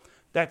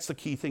 That's the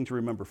key thing to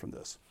remember from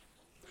this.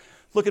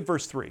 Look at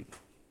verse 3.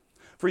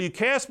 For you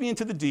cast me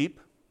into the deep,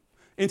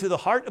 into the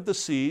heart of the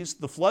seas.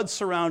 The floods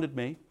surrounded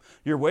me.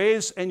 Your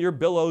waves and your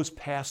billows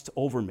passed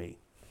over me.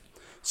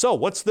 So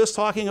what's this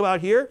talking about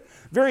here?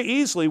 Very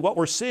easily, what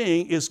we're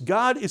seeing is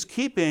God is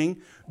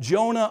keeping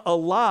Jonah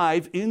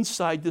alive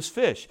inside this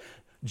fish.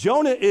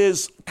 Jonah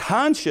is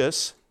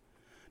conscious.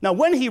 Now,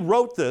 when he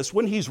wrote this,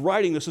 when he's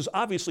writing this, is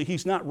obviously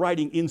he's not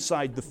writing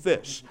inside the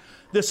fish.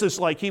 This is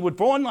like he would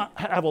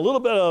have a little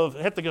bit of,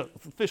 the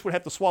fish would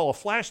have to swallow a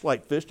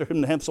flashlight fish to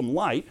him to have some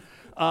light,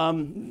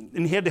 and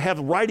he had to have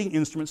writing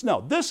instruments.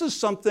 No, this is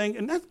something,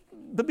 and that,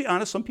 to be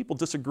honest, some people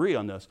disagree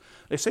on this.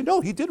 They say,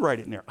 no, he did write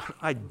it in there.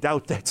 I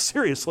doubt that,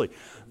 seriously.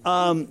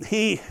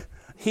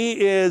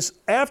 He is,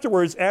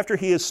 afterwards, after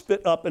he is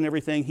spit up and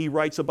everything, he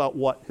writes about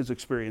what his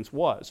experience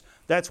was.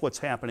 That's what's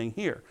happening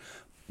here.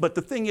 But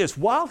the thing is,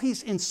 while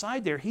he's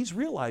inside there, he's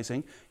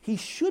realizing he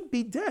should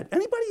be dead.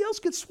 Anybody else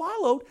gets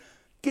swallowed,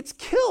 gets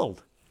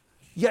killed.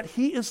 Yet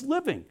he is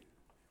living.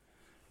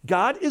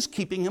 God is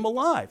keeping him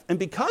alive. And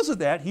because of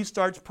that, he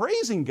starts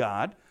praising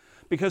God,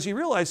 because he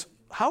realized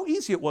how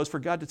easy it was for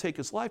God to take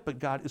his life, but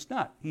God is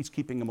not. He's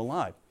keeping him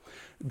alive.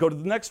 Go to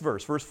the next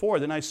verse, verse 4.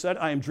 Then I said,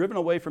 I am driven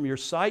away from your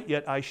sight,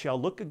 yet I shall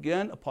look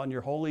again upon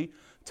your holy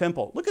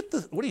temple. Look at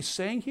what he's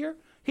saying here.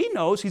 He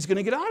knows he's going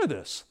to get out of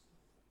this.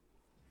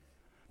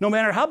 No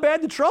matter how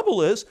bad the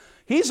trouble is,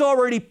 he's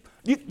already,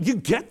 you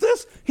get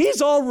this?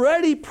 He's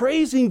already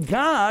praising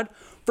God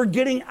for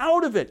getting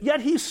out of it, yet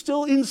he's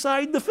still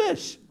inside the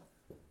fish.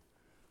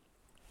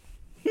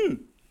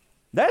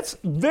 That's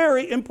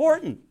very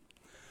important.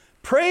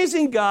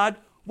 Praising God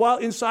while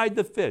inside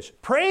the fish.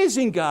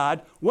 Praising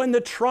God when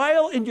the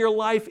trial in your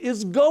life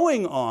is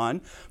going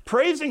on.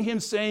 Praising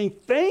him, saying,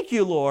 thank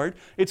you, Lord.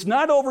 It's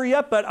not over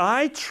yet, but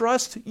I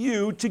trust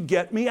you to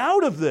get me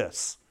out of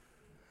this.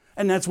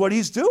 And that's what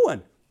he's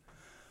doing.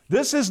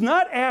 This is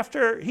not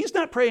after, he's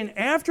not praying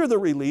after the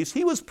release.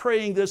 He was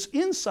praying this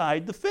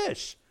inside the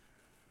fish.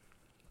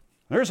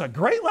 There's a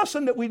great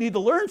lesson that we need to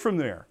learn from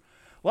there.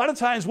 A lot of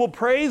times we'll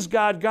praise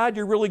God, God,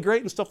 you're really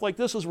great and stuff like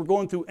this as we're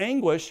going through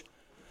anguish.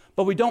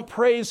 But we don't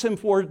praise him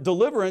for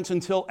deliverance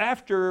until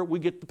after we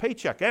get the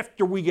paycheck.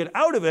 After we get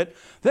out of it,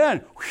 then,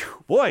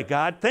 whew, boy,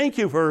 God, thank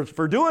you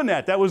for doing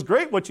that. That was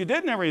great what you did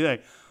and everything.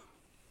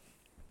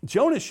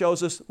 Jonah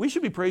shows us we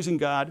should be praising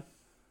God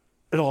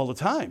at all the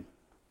time.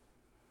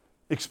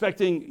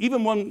 Expecting,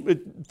 even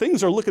when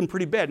things are looking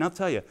pretty bad. And I'll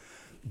tell you,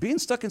 being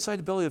stuck inside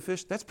the belly of a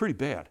fish, that's pretty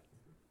bad.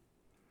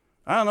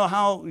 I don't know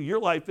how your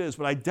life is,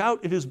 but I doubt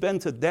it has been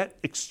to that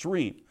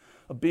extreme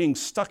of being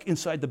stuck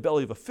inside the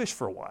belly of a fish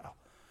for a while.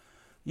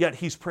 Yet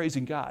he's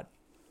praising God.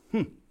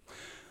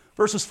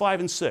 Verses 5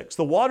 and 6.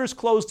 The waters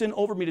closed in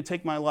over me to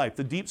take my life.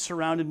 The deep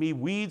surrounded me.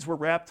 Weeds were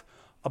wrapped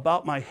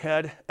about my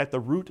head at the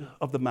root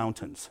of the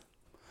mountains.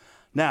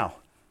 Now,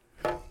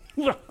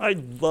 I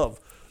love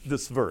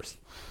this verse.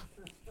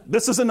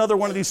 This is another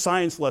one of these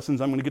science lessons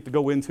I'm going to get to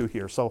go into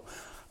here. So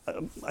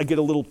I get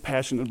a little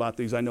passionate about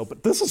these, I know,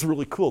 but this is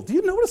really cool. Do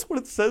you notice what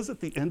it says at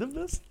the end of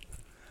this?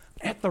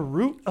 At the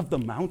root of the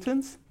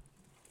mountains?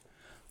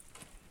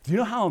 Do you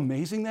know how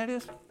amazing that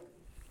is?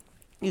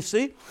 You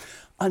see,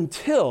 now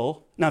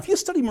if you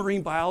study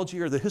marine biology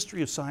or the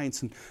history of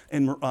science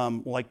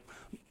and like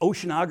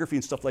oceanography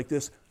and stuff like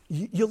this,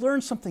 you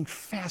learn something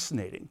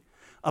fascinating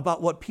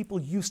about what people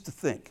used to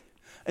think.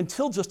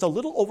 Until just a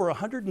little over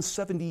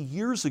 170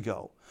 years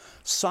ago,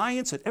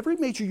 science at every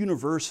major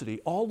university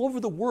all over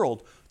the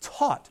world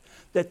taught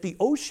that the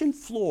ocean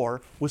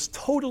floor was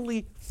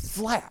totally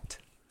flat,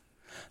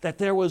 that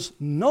there was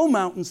no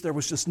mountains, there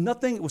was just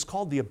nothing. It was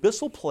called the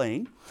abyssal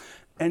plain,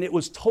 and it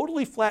was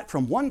totally flat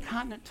from one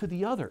continent to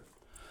the other,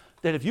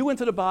 that if you went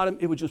to the bottom,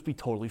 it would just be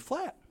totally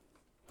flat.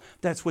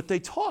 That's what they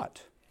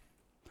taught.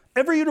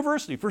 Every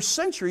university for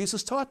centuries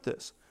has taught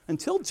this,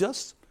 until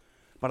just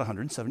about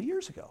 170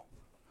 years ago.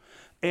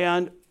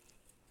 And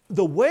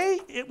the way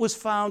it was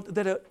found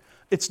that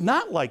it's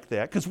not like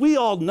that, because we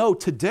all know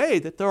today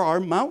that there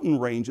are mountain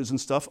ranges and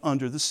stuff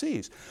under the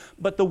seas.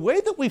 But the way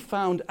that we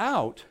found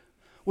out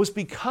was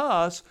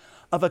because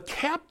of a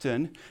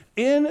captain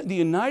in the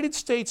United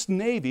States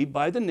Navy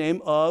by the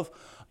name of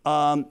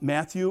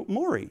Matthew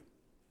Maury.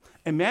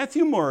 And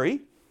Matthew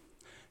Maury,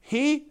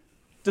 he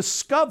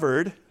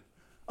discovered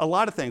a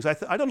lot of things. I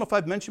don't know if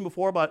I've mentioned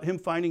before about him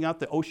finding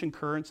out the ocean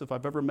currents, if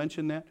I've ever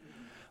mentioned that.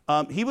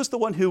 He was the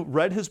one who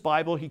read his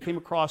Bible. He came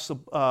across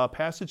a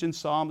passage in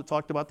Psalm that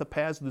talked about the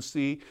paths of the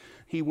sea.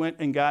 He went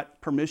and got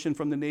permission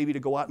from the Navy to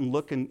go out and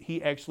look, and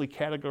he actually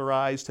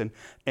categorized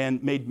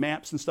and made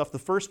maps and stuff, the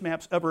first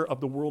maps ever of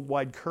the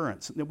worldwide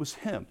currents. And it was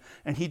him.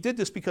 And he did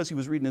this because he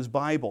was reading his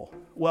Bible.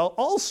 Well,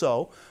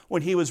 also,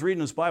 when he was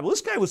reading his Bible,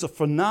 this guy was a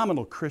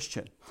phenomenal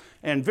Christian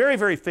and very,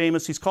 very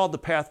famous. He's called the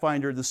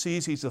Pathfinder of the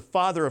Seas. He's the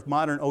father of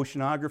modern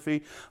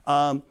oceanography.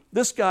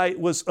 This guy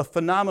was a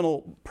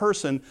phenomenal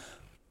person,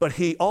 but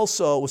he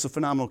also was a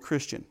phenomenal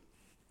Christian.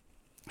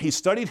 He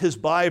studied his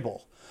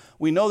Bible.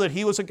 We know that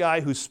he was a guy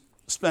who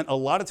spent a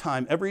lot of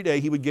time every day.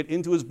 He would get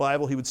into his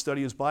Bible. He would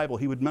study his Bible.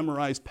 He would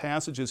memorize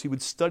passages. He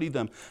would study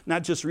them,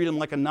 not just read them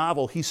like a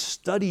novel. He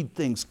studied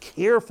things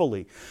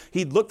carefully.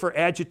 He'd look for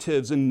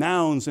adjectives and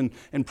nouns and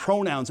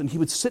pronouns, and he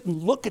would sit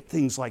and look at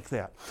things like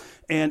that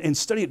and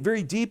study it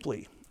very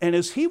deeply. And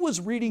as he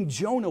was reading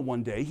Jonah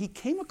one day, he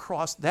came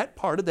across that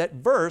part of that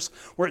verse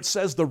where it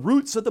says the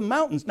roots of the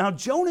mountains. Now,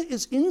 Jonah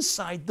is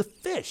inside the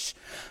fish.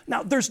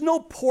 Now, there's no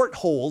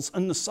portholes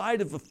on the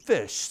side of a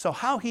fish, so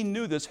how he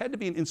knew this had to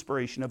be an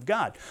inspiration of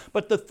God.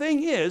 But the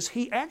thing is,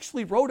 he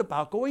actually wrote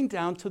about going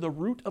down to the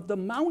root of the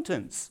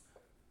mountains,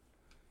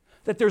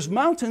 that there's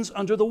mountains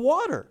under the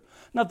water.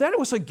 Now, that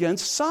was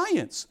against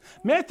science.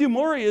 Matthew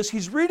Maury, as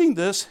he's reading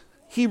this,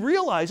 he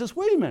realizes,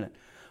 wait a minute,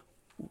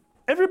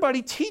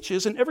 everybody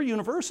teaches in every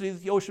university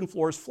that the ocean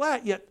floor is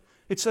flat, yet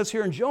it says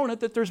here in Jonah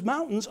that there's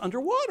mountains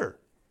underwater.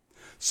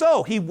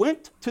 So he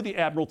went to the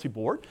Admiralty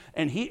Board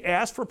and he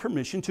asked for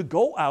permission to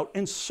go out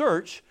and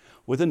search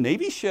with a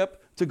Navy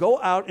ship to go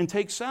out and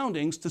take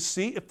soundings to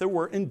see if there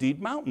were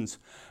indeed mountains.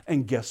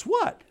 And guess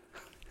what?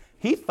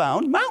 He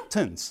found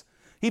mountains.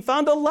 He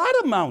found a lot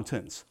of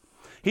mountains.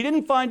 He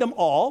didn't find them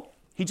all.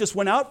 He just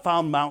went out,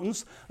 found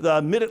mountains. The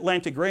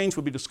mid-Atlantic range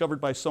would be discovered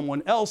by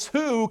someone else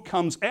who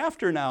comes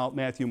after now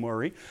Matthew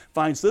Maury,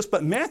 finds this.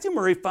 But Matthew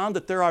Maury found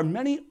that there are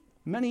many,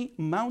 many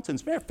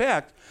mountains. Matter of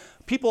fact,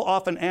 people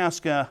often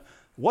ask,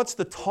 what's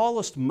the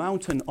tallest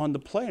mountain on the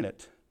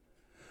planet?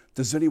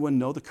 Does anyone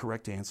know the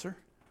correct answer?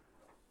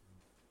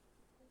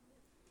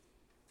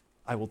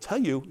 I will tell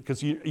you,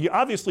 because you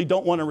obviously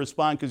don't want to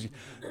respond because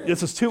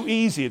this is too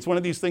easy. It's one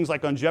of these things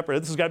like on Jeopardy.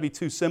 This has got to be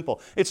too simple.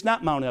 It's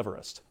not Mount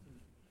Everest.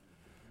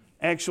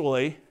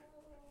 Actually,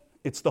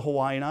 it's the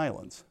Hawaiian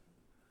Islands.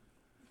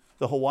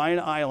 The Hawaiian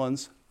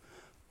Islands,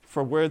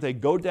 from where they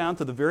go down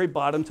to the very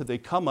bottom till they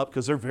come up,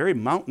 because they're very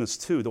mountainous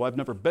too, though I've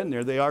never been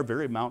there. They are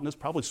very mountainous.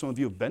 Probably some of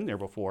you have been there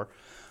before.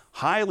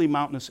 Highly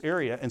mountainous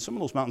area, and some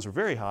of those mountains are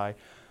very high.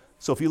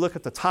 So if you look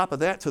at the top of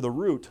that to the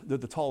root, they're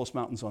the tallest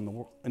mountains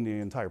in the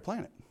entire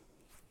planet.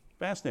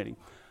 Fascinating.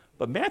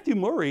 But Matthew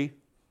Maury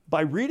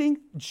by reading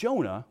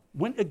Jonah,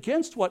 went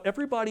against what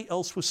everybody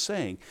else was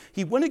saying.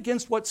 He went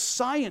against what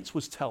science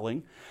was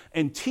telling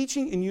and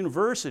teaching in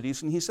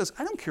universities, and he says,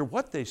 I don't care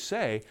what they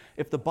say.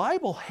 If the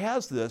Bible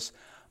has this,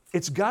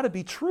 it's got to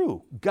be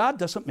true. God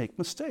doesn't make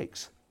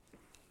mistakes.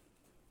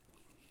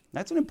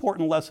 That's an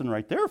important lesson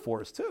right there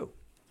for us, too.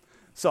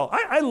 So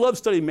I love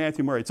studying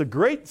Matthew Murray. It's a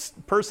great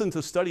person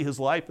to study his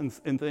life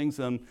and things.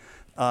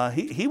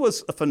 He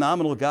was a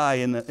phenomenal guy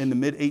in the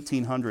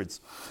mid-1800s.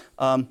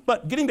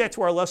 But getting back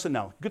to our lesson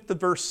now, get to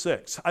verse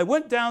 6. I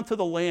went down to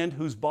the land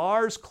whose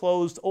bars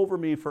closed over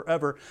me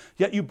forever,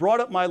 yet you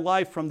brought up my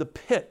life from the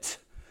pit,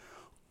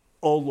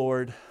 O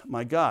Lord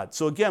my God.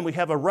 So again, we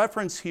have a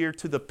reference here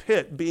to the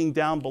pit being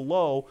down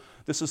below.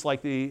 This is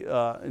like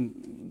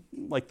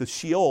the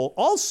Sheol.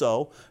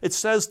 Also, it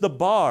says the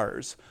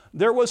bars.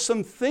 There was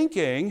some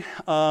thinking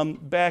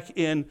back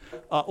in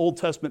Old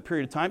Testament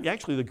period of time.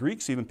 Actually, the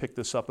Greeks even picked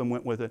this up and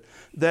went with it.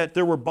 That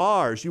there were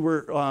bars. You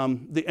were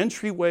the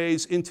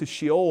entryways into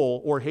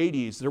Sheol or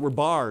Hades. There were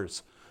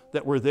bars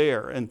that were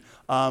there, and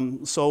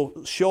so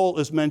Sheol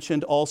is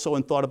mentioned also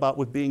and thought about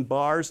with being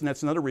bars, and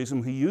that's another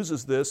reason he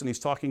uses this. And he's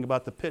talking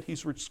about the pit.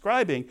 He's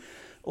describing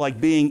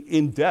like being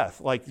in death,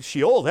 like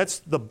Sheol. That's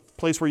the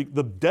place where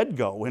the dead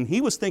go, and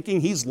he was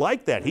thinking he's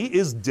like that. He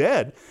is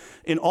dead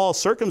in all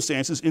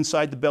circumstances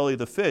inside the belly of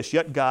the fish.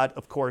 Yet God,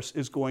 of course,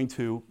 is going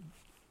to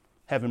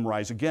have him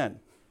rise again,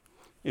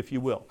 if you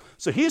will.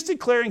 So he is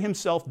declaring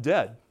himself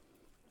dead.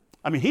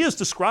 I mean, he is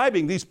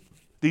describing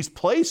these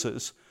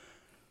places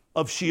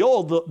of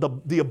Sheol,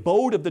 the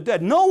abode of the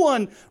dead. No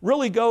one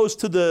really goes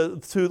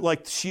to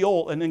like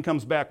Sheol and then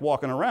comes back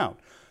walking around.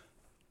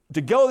 To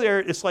go there,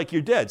 it's like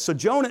you're dead. So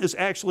Jonah is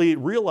actually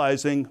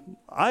realizing,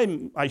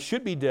 I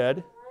should be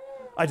dead.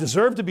 I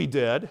deserve to be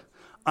dead.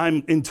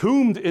 I'm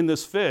entombed in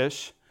this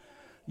fish.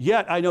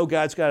 Yet I know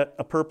God's got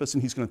a purpose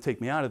and he's going to take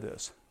me out of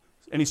this.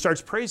 And he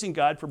starts praising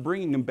God for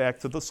bringing him back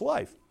to this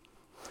life.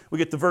 We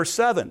get to verse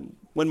 7.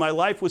 When my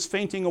life was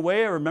fainting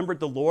away, I remembered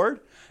the Lord,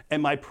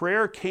 and my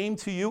prayer came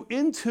to you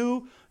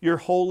into your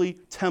holy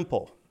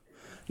temple.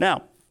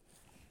 Now,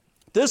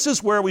 this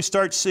is where we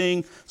start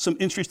seeing some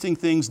interesting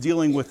things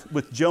dealing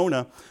with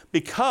Jonah,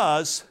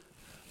 because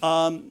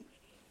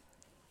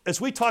as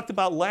we talked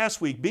about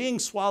last week, being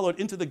swallowed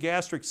into the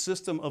gastric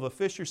system of a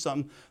fish or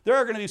something, there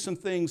are going to be some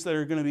things that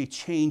are going to be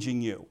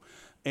changing you.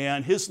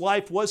 And his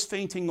life was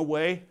fainting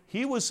away.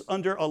 He was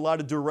under a lot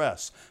of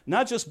duress,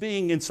 not just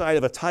being inside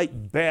of a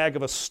tight bag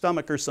of a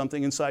stomach or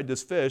something inside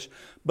this fish,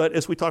 but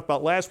as we talked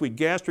about last week,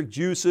 gastric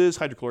juices,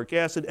 hydrochloric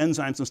acid,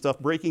 enzymes and stuff,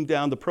 breaking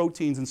down the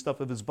proteins and stuff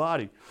of his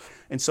body.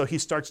 And so he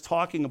starts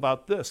talking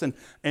about this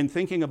and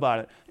thinking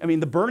about it. I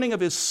mean, the burning of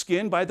his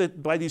skin by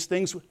these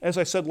things, as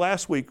I said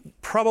last week,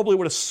 probably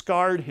would have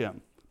scarred him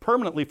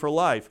permanently for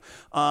life.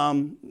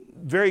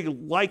 Very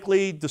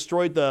likely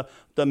destroyed the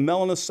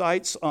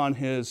melanocytes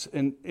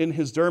in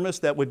his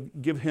dermis that would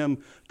give him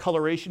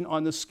coloration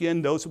on the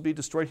skin. Those would be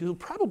destroyed. He was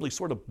probably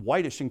sort of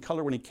whitish in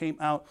color when he came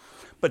out.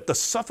 But the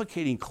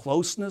suffocating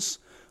closeness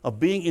of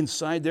being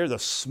inside there, the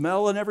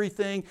smell and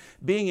everything,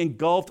 being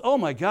engulfed, oh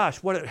my gosh,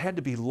 what it had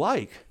to be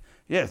like.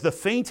 Yeah, the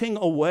fainting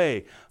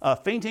away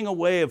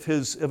of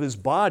his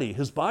body.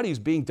 His body is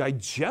being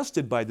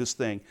digested by this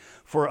thing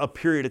for a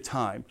period of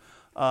time.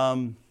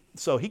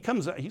 So he's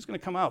going to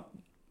come out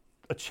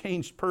a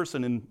changed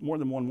person in more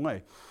than one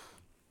way.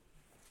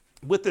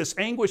 With this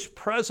anguish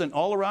present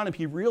all around him,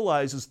 he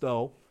realizes,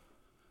 though,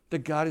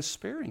 that God is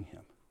sparing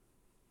him.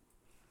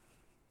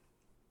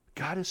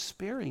 God is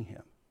sparing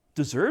him.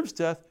 Deserves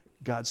death,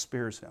 God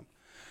spares him.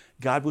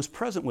 God was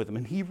present with him,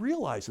 and he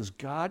realizes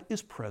God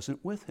is present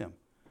with him.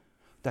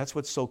 That's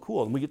what's so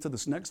cool. And we get to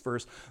this next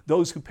verse.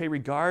 Those who pay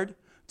regard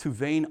to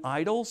vain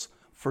idols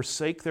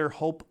forsake their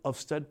hope of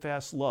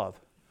steadfast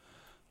love.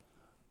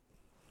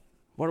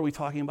 What are we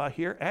talking about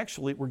here?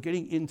 Actually, we're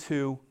getting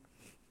into,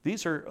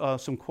 these are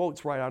some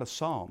quotes right out of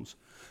Psalms.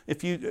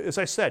 As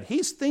I said,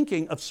 he's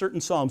thinking of certain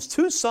Psalms,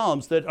 2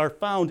 Psalms that are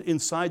found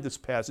inside this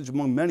passage,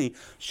 among many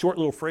short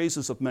little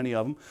phrases of many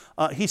of them.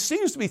 He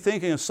seems to be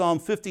thinking of Psalm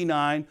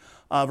 59,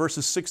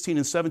 verses 16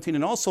 and 17,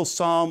 and also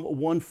Psalm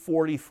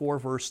 144,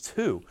 verse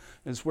 2,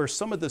 is where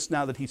some of this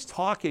now that he's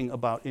talking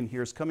about in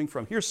here is coming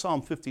from. Here's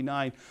Psalm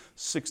 59,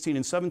 16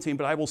 and 17,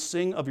 but I will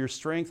sing of your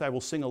strength, I will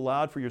sing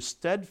aloud for your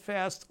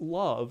steadfast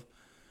love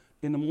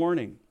in the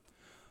morning.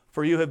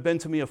 For you have been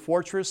to me a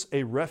fortress,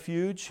 a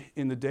refuge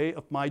in the day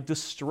of my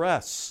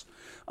distress.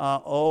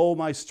 O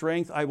my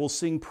strength, I will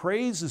sing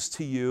praises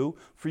to you.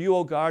 For you,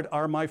 O God,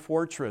 are my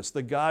fortress,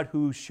 the God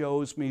who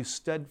shows me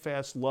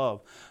steadfast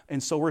love.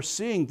 And so we're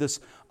seeing this,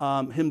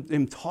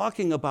 him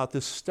talking about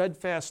this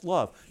steadfast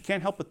love.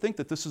 Can't help but think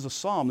that this is a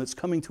psalm that's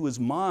coming to his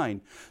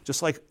mind.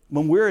 Just like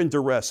when we're in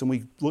duress and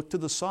we look to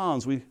the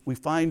Psalms, we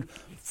find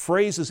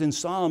phrases in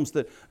Psalms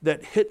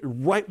that hit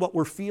right what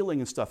we're feeling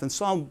and stuff. In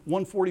Psalm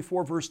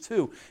 144, verse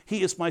 2,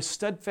 he is my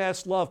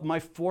steadfast love, my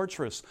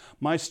fortress,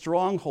 my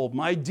stronghold,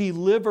 my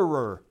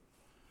deliverer.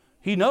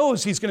 He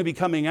knows he's going to be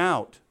coming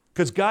out.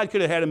 because God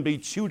could have had him be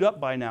chewed up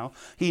by now.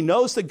 He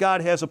knows that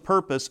God has a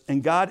purpose,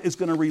 and God is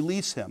going to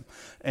release him.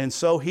 And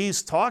so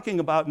he's talking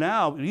about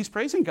now, he's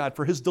praising God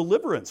for his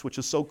deliverance, which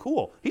is so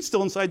cool. He's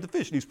still inside the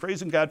fish, and he's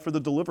praising God for the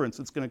deliverance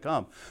that's going to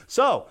come.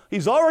 So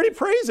he's already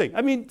praising.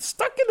 I mean,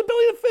 stuck in the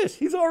belly of the fish.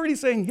 He's already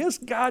saying, yes,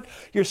 God,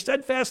 your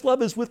steadfast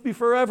love is with me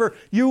forever.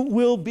 You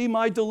will be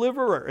my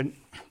deliverer. And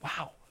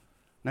wow,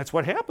 that's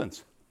what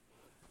happens.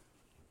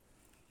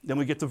 Then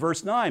we get to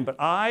verse 9. But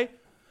I,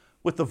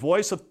 with the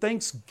voice of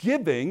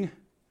thanksgiving,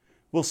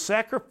 will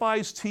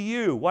sacrifice to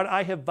you. What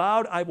I have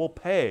vowed, I will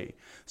pay.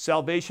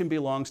 Salvation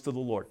belongs to the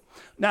Lord.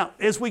 Now,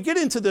 as we get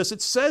into this,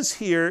 it says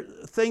here,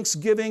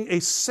 thanksgiving, a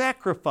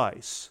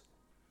sacrifice.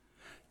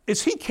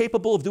 Is he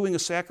capable of doing a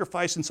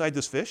sacrifice inside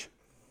this fish?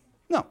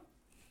 No.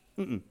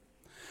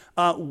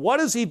 What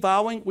is he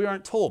vowing? We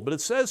aren't told. But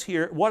it says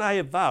here, what I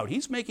have vowed.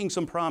 He's making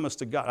some promise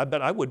to God. I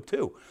bet I would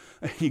too.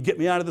 You get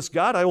me out of this,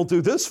 God, I will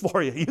do this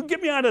for you. You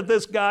get me out of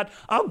this, God,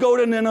 I'll go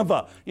to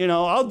Nineveh.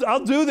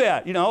 I'll do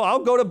that. I'll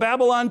go to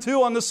Babylon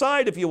too on the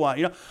side if you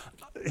want.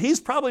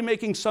 He's probably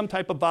making some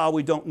type of vow.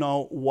 We don't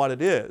know what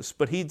it is.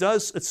 But he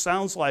does, it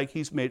sounds like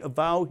he's made a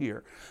vow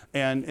here.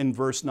 And in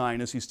verse 9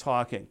 as he's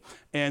talking.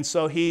 And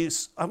so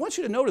I want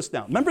you to notice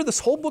now, remember this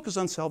whole book is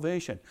on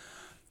salvation.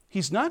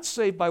 He's not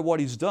saved by what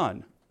he's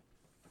done.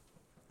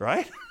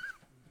 Right?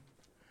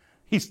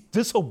 He's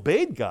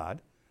disobeyed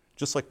God,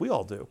 just like we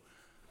all do.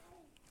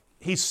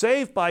 He's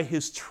saved by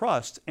his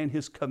trust and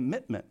his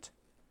commitment.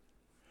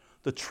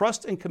 The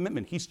trust and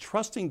commitment. He's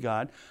trusting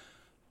God,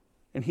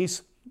 and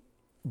he's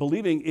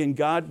believing in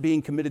God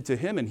being committed to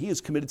him, and he is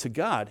committed to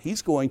God.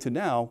 He's going to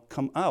now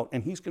come out,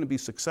 and he's going to be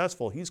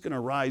successful. He's going to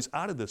rise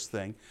out of this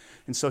thing.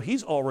 And so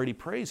he's already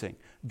praising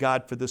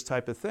God for this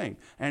type of thing.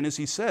 And as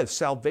he says,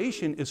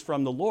 salvation is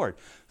from the Lord.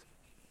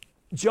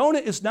 Jonah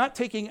is not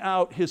taking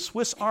out his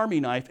Swiss Army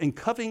knife and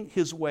cutting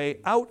his way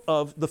out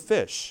of the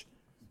fish.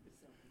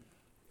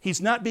 He's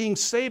not being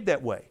saved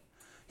that way.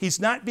 He's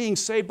not being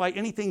saved by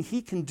anything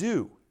he can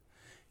do.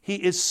 He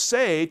is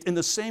saved in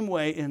the same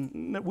way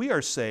that we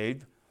are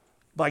saved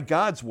by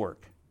God's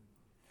work.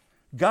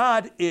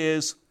 God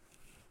is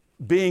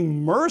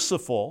being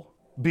merciful,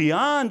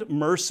 beyond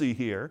mercy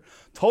here,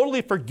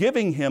 totally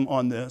forgiving him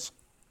on this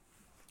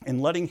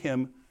and letting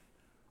him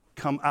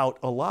come out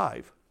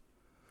alive.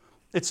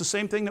 It's the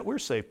same thing that we're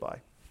saved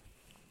by.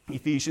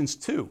 Ephesians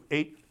 2,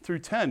 8 through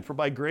 10, for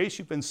by grace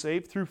you've been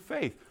saved through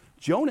faith.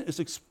 Jonah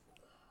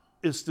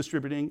is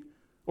distributing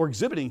or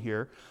exhibiting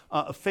here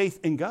faith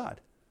in God.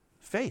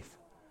 Faith.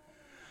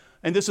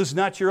 And this is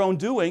not your own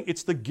doing,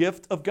 it's the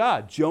gift of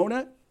God.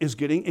 Jonah is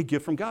getting a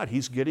gift from God.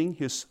 He's getting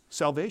his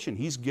salvation.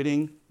 He's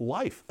getting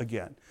life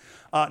again.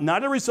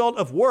 Not a result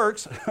of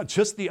works,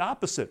 just the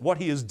opposite. What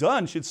he has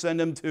done should send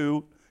him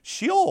to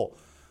Sheol,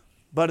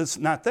 but it's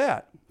not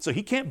that. So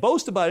he can't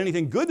boast about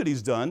anything good that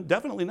he's done.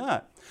 Definitely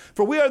not.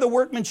 For we are the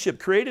workmanship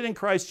created in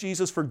Christ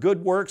Jesus for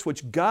good works,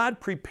 which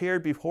God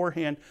prepared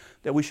beforehand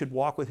that we should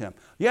walk with him.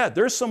 Yeah,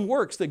 there's some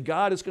works that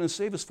God is going to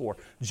save us for.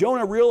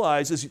 Jonah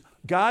realizes,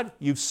 God,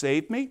 you've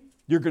saved me.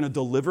 You're going to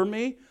deliver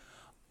me.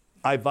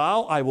 I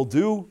vow I will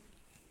do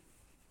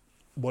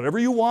whatever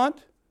you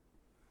want.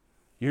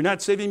 You're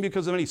not saving me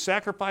because of any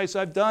sacrifice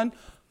I've done.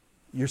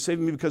 You're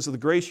saving me because of the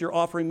grace you're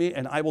offering me,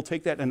 and I will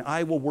take that and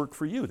I will work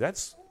for you.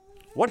 That's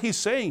what he's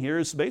saying here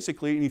is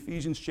basically in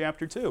Ephesians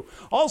chapter 2.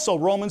 Also,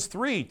 Romans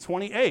 3,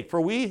 28. For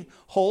we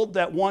hold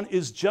that one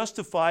is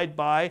justified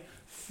by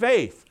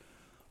faith,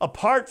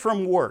 apart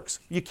from works.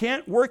 You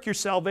can't work your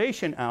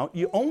salvation out.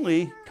 You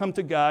only come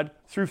to God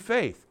through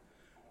faith.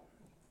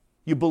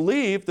 You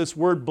believe, this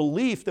word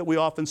belief that we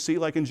often see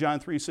like in John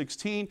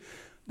 3:16,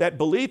 that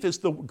belief is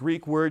the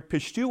Greek word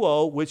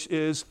pisteuo, which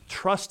is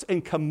trust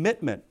and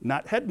commitment,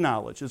 not head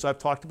knowledge, as I've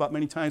talked about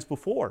many times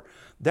before.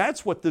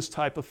 That's what this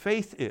type of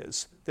faith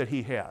is that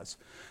he has.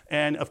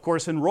 And of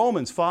course in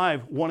Romans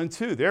 5, 1 and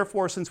 2,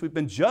 therefore since we've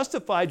been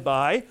justified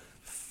by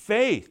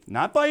faith,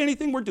 not by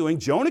anything we're doing.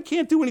 Jonah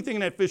can't do anything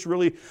in that fish,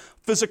 really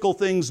physical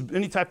things,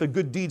 any type of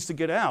good deeds to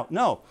get out.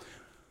 No.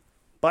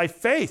 By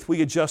faith we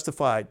get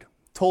justified,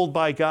 told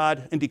by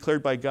God and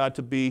declared by God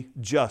to be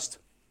just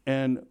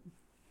and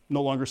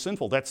no longer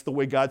sinful. That's the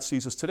way God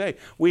sees us today.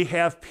 We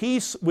have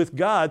peace with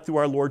God through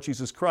our Lord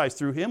Jesus Christ.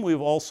 Through him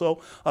we've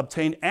also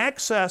obtained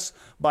access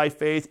by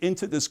faith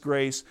into this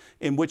grace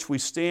in which we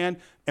stand,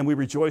 and we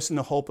rejoice in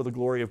the hope of the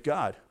glory of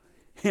God.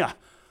 Yeah,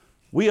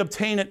 we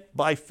obtain it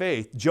by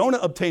faith. Jonah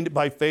obtained it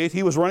by faith.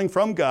 He was running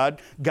from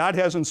God. God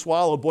hasn't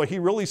swallowed. Boy, he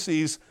really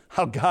sees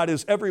how God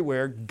is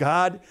everywhere.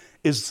 God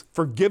is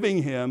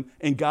forgiving him,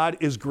 and God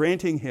is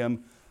granting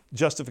him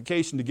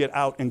justification to get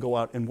out and go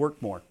out and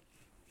work more.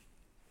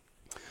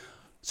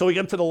 So we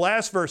get to the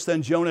last verse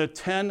then, Jonah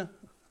 10,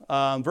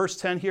 verse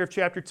 10 here of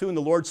chapter 2. And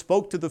the Lord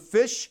spoke to the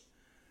fish,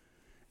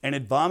 and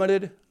it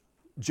vomited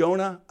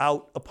Jonah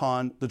out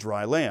upon the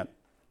dry land.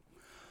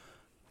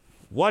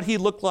 What he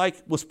looked like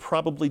was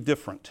probably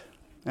different,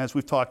 as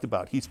we've talked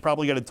about. He's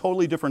probably got a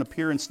totally different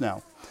appearance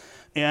now.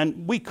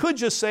 And we could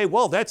just say,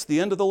 well, that's the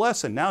end of the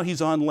lesson. Now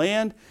he's on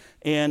land,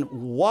 and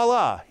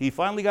voila, he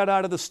finally got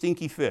out of the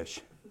stinky fish.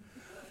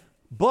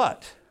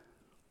 But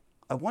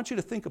I want you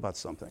to think about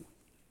something.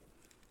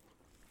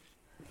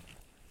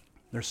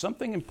 There's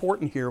something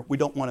important here we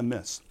don't want to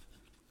miss.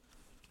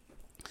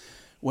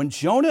 When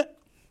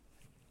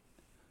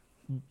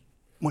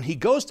he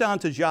goes down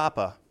to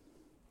Joppa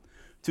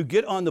to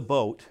get on the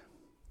boat,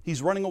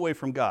 he's running away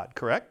from God,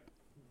 correct?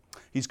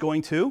 He's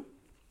going to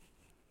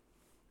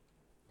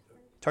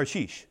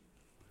Tarshish,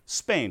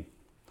 Spain.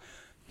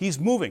 He's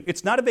moving.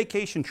 It's not a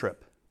vacation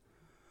trip.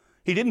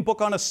 He didn't book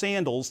on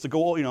sandals to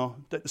go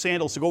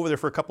over there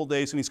for a couple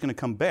days and he's going to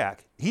come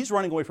back. He's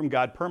running away from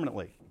God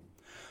permanently.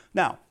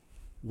 Now,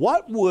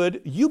 what would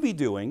you be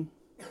doing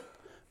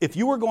if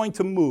you were going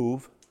to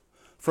move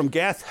from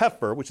Gath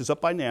Hepher, which is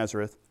up by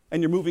Nazareth,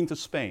 and you're moving to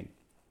Spain?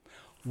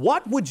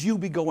 What would you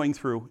be going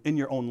through in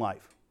your own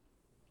life?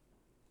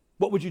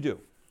 What would you do?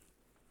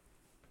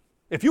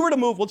 If you were to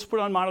move, let's put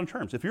it on modern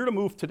terms. If you were to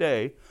move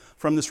today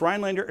from this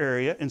Rhinelander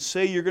area and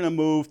say you're going to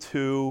move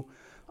to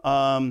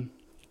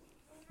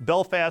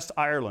Belfast,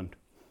 Ireland.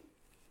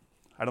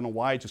 I don't know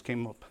why it just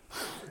came up.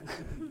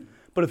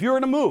 But if you were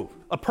to move,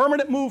 a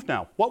permanent move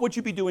now, what would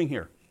you be doing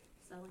here?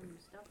 Selling your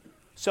stuff.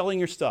 Selling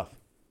your stuff.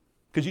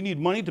 Because you need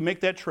money to make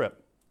that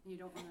trip. You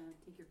don't want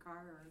to take your car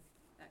or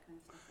that kind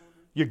of stuff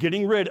over. You're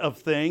getting rid of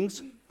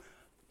things.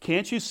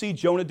 Can't you see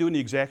Jonah doing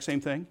the exact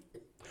same thing?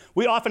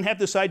 We often have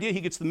this idea,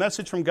 he gets the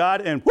message from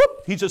God and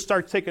whoop, he just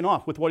starts taking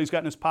off with what he's got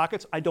in his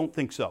pockets. I don't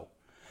think so.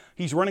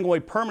 He's running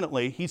away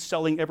permanently. He's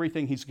selling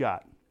everything he's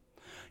got.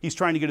 He's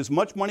trying to get as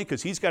much money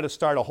because he's got to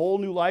start a whole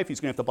new life.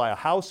 He's going to have to buy a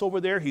house over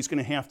there. He's going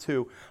to have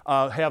to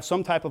have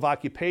some type of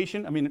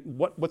occupation. I mean,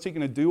 what's he going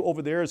to do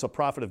over there as a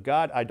prophet of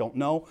God? I don't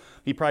know.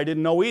 He probably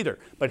didn't know either.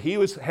 But he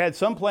had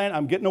some plan.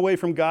 I'm getting away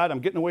from God. I'm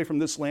getting away from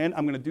this land.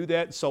 I'm going to do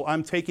that. So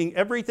I'm taking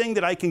everything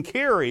that I can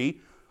carry,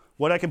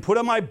 what I can put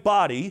on my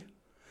body,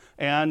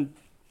 and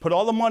put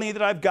all the money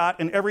that I've got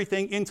and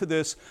everything into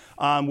this.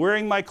 I'm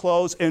wearing my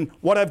clothes and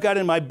what I've got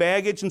in my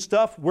baggage and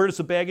stuff. Where does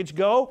the baggage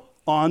go?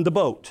 On the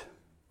boat.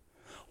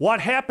 What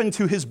happened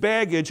to his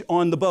baggage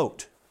on the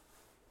boat?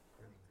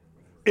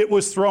 It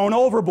was thrown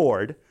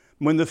overboard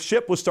when the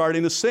ship was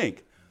starting to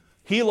sink.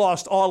 He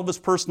lost all of his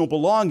personal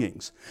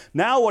belongings.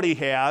 Now what he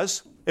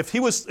has, if it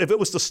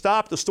was to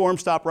stop, the storm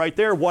stop right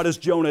there, what does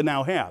Jonah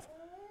now have?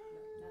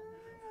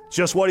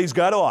 Just what he's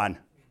got on.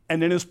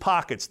 And in his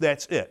pockets,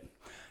 that's it.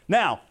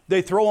 Now,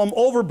 they throw him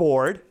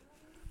overboard.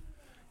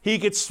 He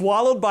gets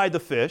swallowed by the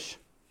fish.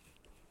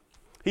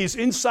 He's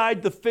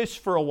inside the fish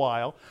for a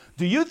while.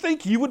 Do you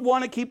think you would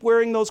want to keep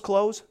wearing those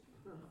clothes?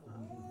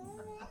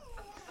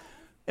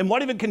 And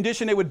what even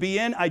condition they would be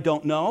in, I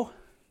don't know.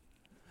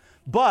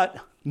 But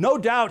no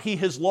doubt he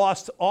has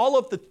lost all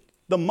of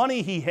the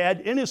money he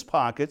had in his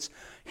pockets.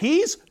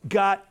 He's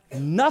got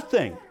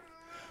nothing.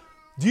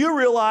 Do you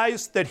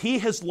realize that he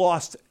has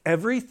lost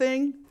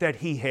everything that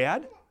he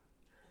had?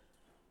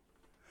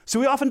 So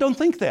we often don't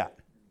think that.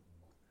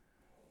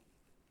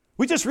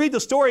 We just read the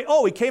story,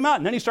 oh, he came out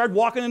and then he started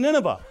walking to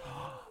Nineveh.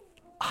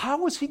 How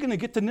was he going to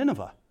get to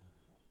Nineveh?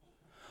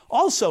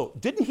 Also,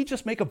 didn't he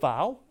just make a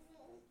vow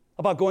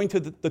about going to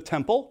the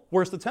temple?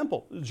 Where's the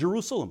temple?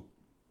 Jerusalem.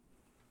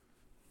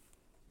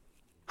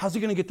 How's he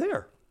going to get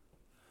there?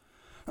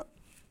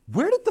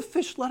 Where did the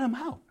fish let him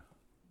out?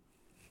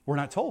 We're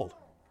not told.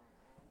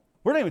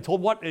 We're not even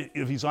told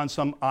if he's on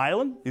some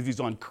island, if he's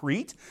on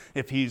Crete,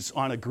 if he's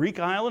on a Greek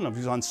island, if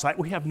he's on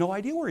Cyprus. We have no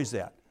idea where he's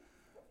at.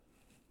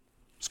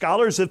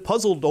 Scholars have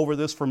puzzled over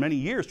this for many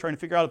years, trying to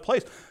figure out a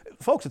place.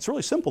 Folks, it's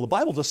really simple. The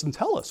Bible doesn't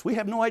tell us. We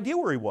have no idea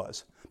where he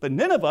was. But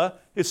Nineveh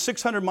is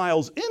 600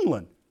 miles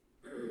inland.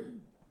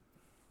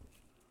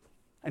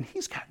 And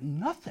he's got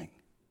nothing.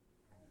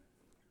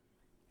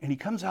 And he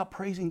comes out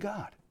praising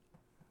God.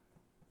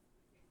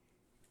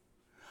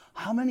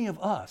 How many of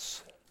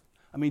us,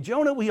 I mean,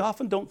 Jonah, we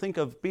often don't think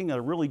of being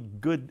a really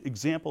good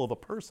example of a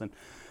person.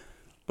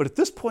 But at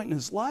this point in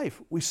his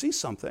life, we see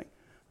something.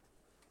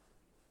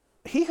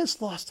 He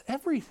has lost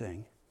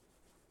everything.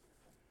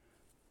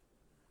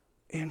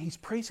 And he's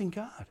praising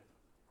God.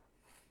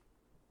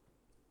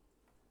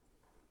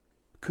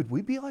 Could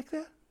we be like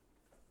that?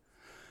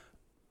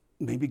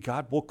 Maybe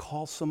God will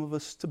call some of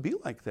us to be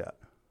like that.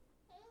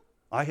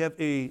 I have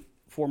a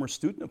former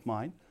student of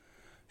mine.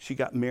 She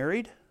got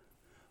married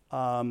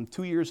 2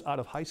 years out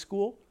of high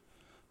school.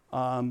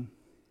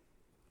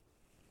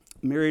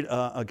 Married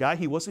a guy,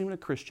 he wasn't even a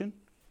Christian.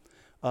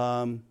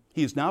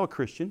 He is now a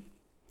Christian.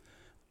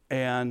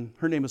 And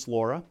her name is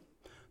Laura.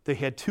 They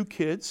had 2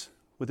 kids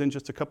within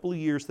just a couple of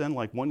years then.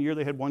 Like 1 year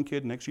they had 1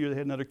 kid, next year they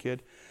had another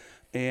kid.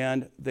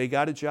 And they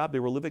got a job. They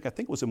were living, I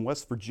think it was in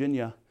West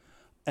Virginia.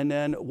 And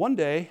then one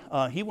day,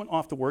 he went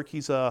off to work.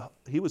 He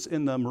was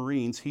in the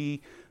Marines.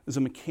 He was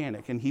a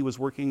mechanic, and he was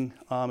working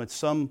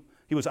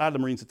he was out of the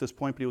Marines at this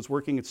point, but he was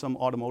working at some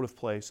automotive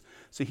place.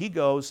 So he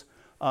goes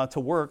to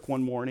work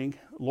one morning.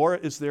 Laura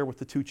is there with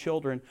the 2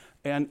 children,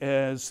 and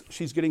as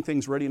she's getting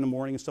things ready in the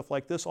morning and stuff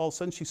like this, all of a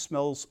sudden she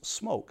smells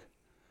smoke.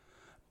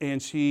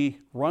 And she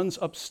runs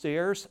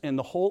upstairs, and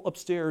the whole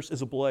upstairs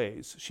is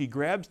ablaze. She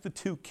grabs the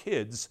 2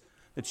 kids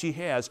that she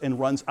has and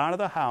runs out of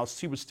the house.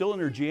 She was still in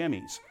her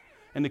jammies.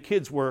 And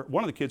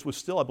one of the kids was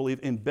still, I believe,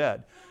 in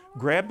bed.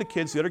 grabbed the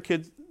kids. The other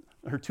kids,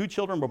 her 2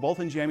 children were both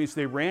in jammies.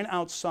 They ran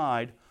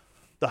outside.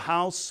 The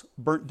house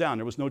burnt down.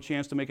 There was no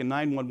chance to make a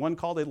 911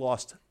 call. They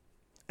lost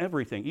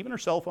everything, even her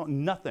cell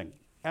phone, nothing,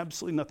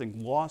 absolutely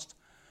nothing, lost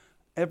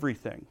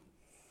everything.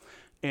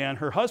 And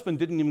her husband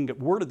didn't even get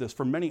word of this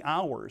for many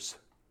hours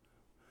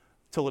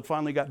till it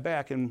finally got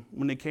back. And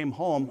when they came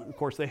home, of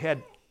course,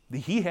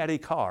 he had a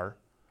car.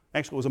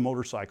 Actually, it was a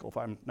motorcycle, if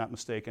I'm not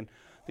mistaken.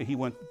 That he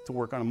went to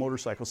work on a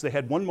motorcycle. So they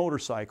had one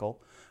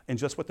motorcycle and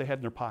just what they had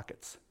in their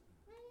pockets.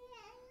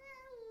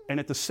 And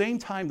at the same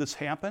time this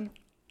happened,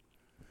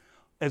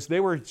 as they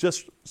were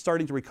just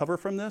starting to recover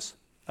from this,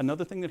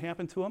 another thing that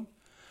happened to them,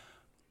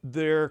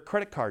 their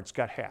credit cards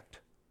got hacked.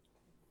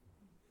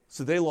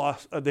 So they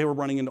were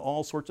running into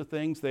all sorts of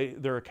things,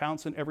 their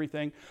accounts and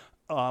everything.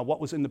 What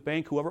was in the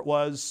bank, whoever it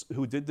was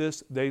who did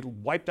this, they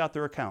wiped out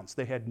their accounts.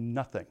 They had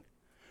nothing.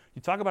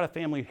 You talk about a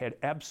family that had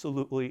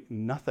absolutely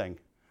nothing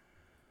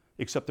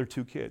except their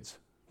 2 kids.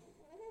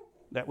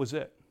 That was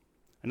it.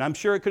 And I'm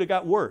sure it could have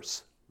got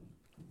worse.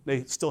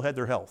 They still had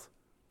their health.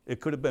 It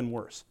could have been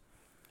worse.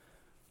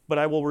 But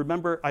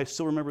I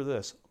still remember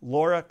this.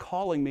 Laura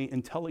calling me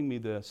and telling me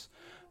this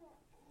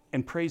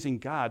and praising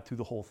God through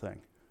the whole thing.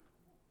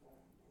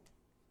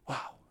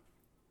 Wow.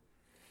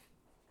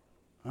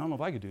 I don't know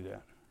if I could do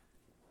that.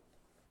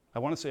 I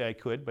want to say I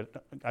could,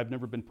 but I've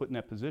never been put in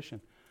that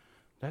position.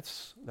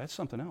 That's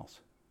something else.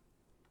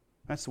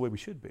 That's the way we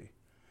should be.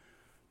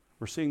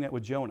 We're seeing that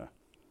with Jonah.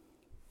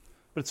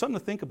 But it's something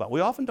to think about. We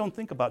often don't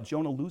think about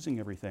Jonah losing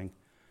everything,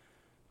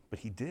 but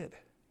he did.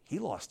 He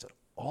lost it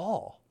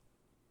all.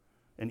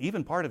 And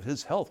even part of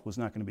his health was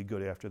not going to be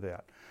good after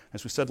that.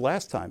 As we said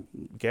last time,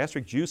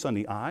 gastric juice on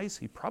the eyes,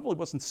 he probably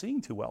wasn't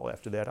seeing too well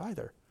after that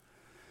either.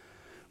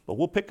 But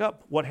we'll pick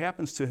up what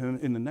happens to him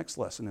in the next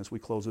lesson as we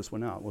close this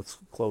one out. Let's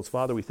close.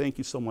 Father, we thank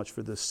you so much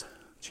for this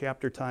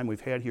chapter time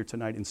we've had here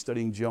tonight in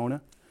studying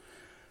Jonah.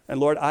 And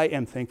Lord, I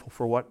am thankful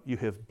for what you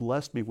have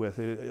blessed me with.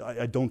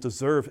 I don't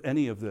deserve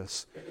any of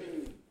this.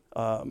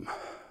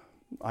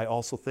 I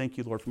also thank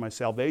you, Lord, for my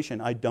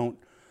salvation. I don't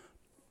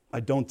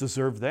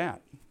deserve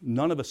that.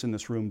 None of us in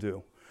this room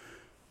do.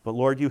 But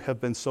Lord, you have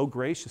been so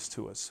gracious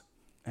to us,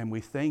 and we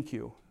thank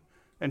you.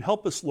 And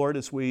help us, Lord,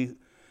 as we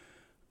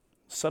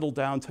settle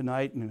down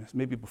tonight, and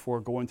maybe before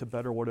going to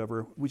bed or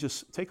whatever, we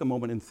just take a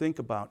moment and think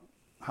about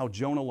how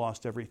Jonah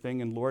lost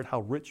everything, and Lord,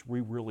 how rich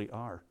we really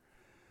are.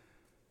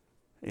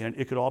 And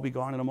it could all be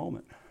gone in a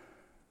moment.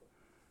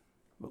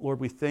 But Lord,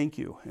 we thank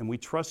you, and we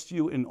trust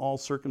you in all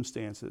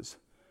circumstances.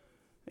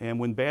 And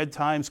when bad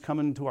times come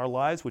into our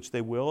lives, which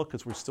they will,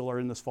 because we still are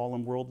in this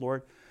fallen world,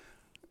 Lord,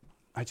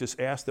 I just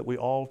ask that we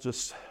all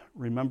just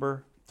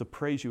remember to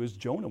praise you as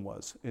Jonah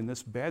was in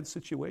this bad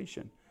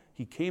situation.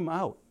 He came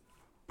out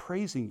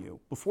praising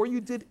you before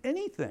you did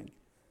anything.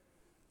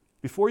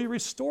 Before you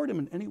restored him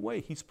in any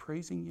way, he's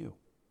praising you.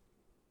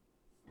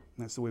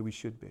 And that's the way we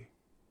should be.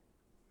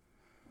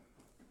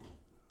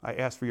 I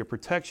ask for your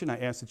protection. I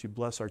ask that you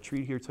bless our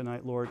treat here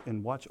tonight, Lord,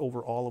 and watch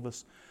over all of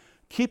us.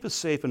 Keep us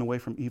safe and away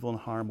from evil and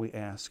harm, we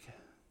ask.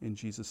 In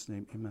Jesus'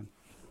 name, amen.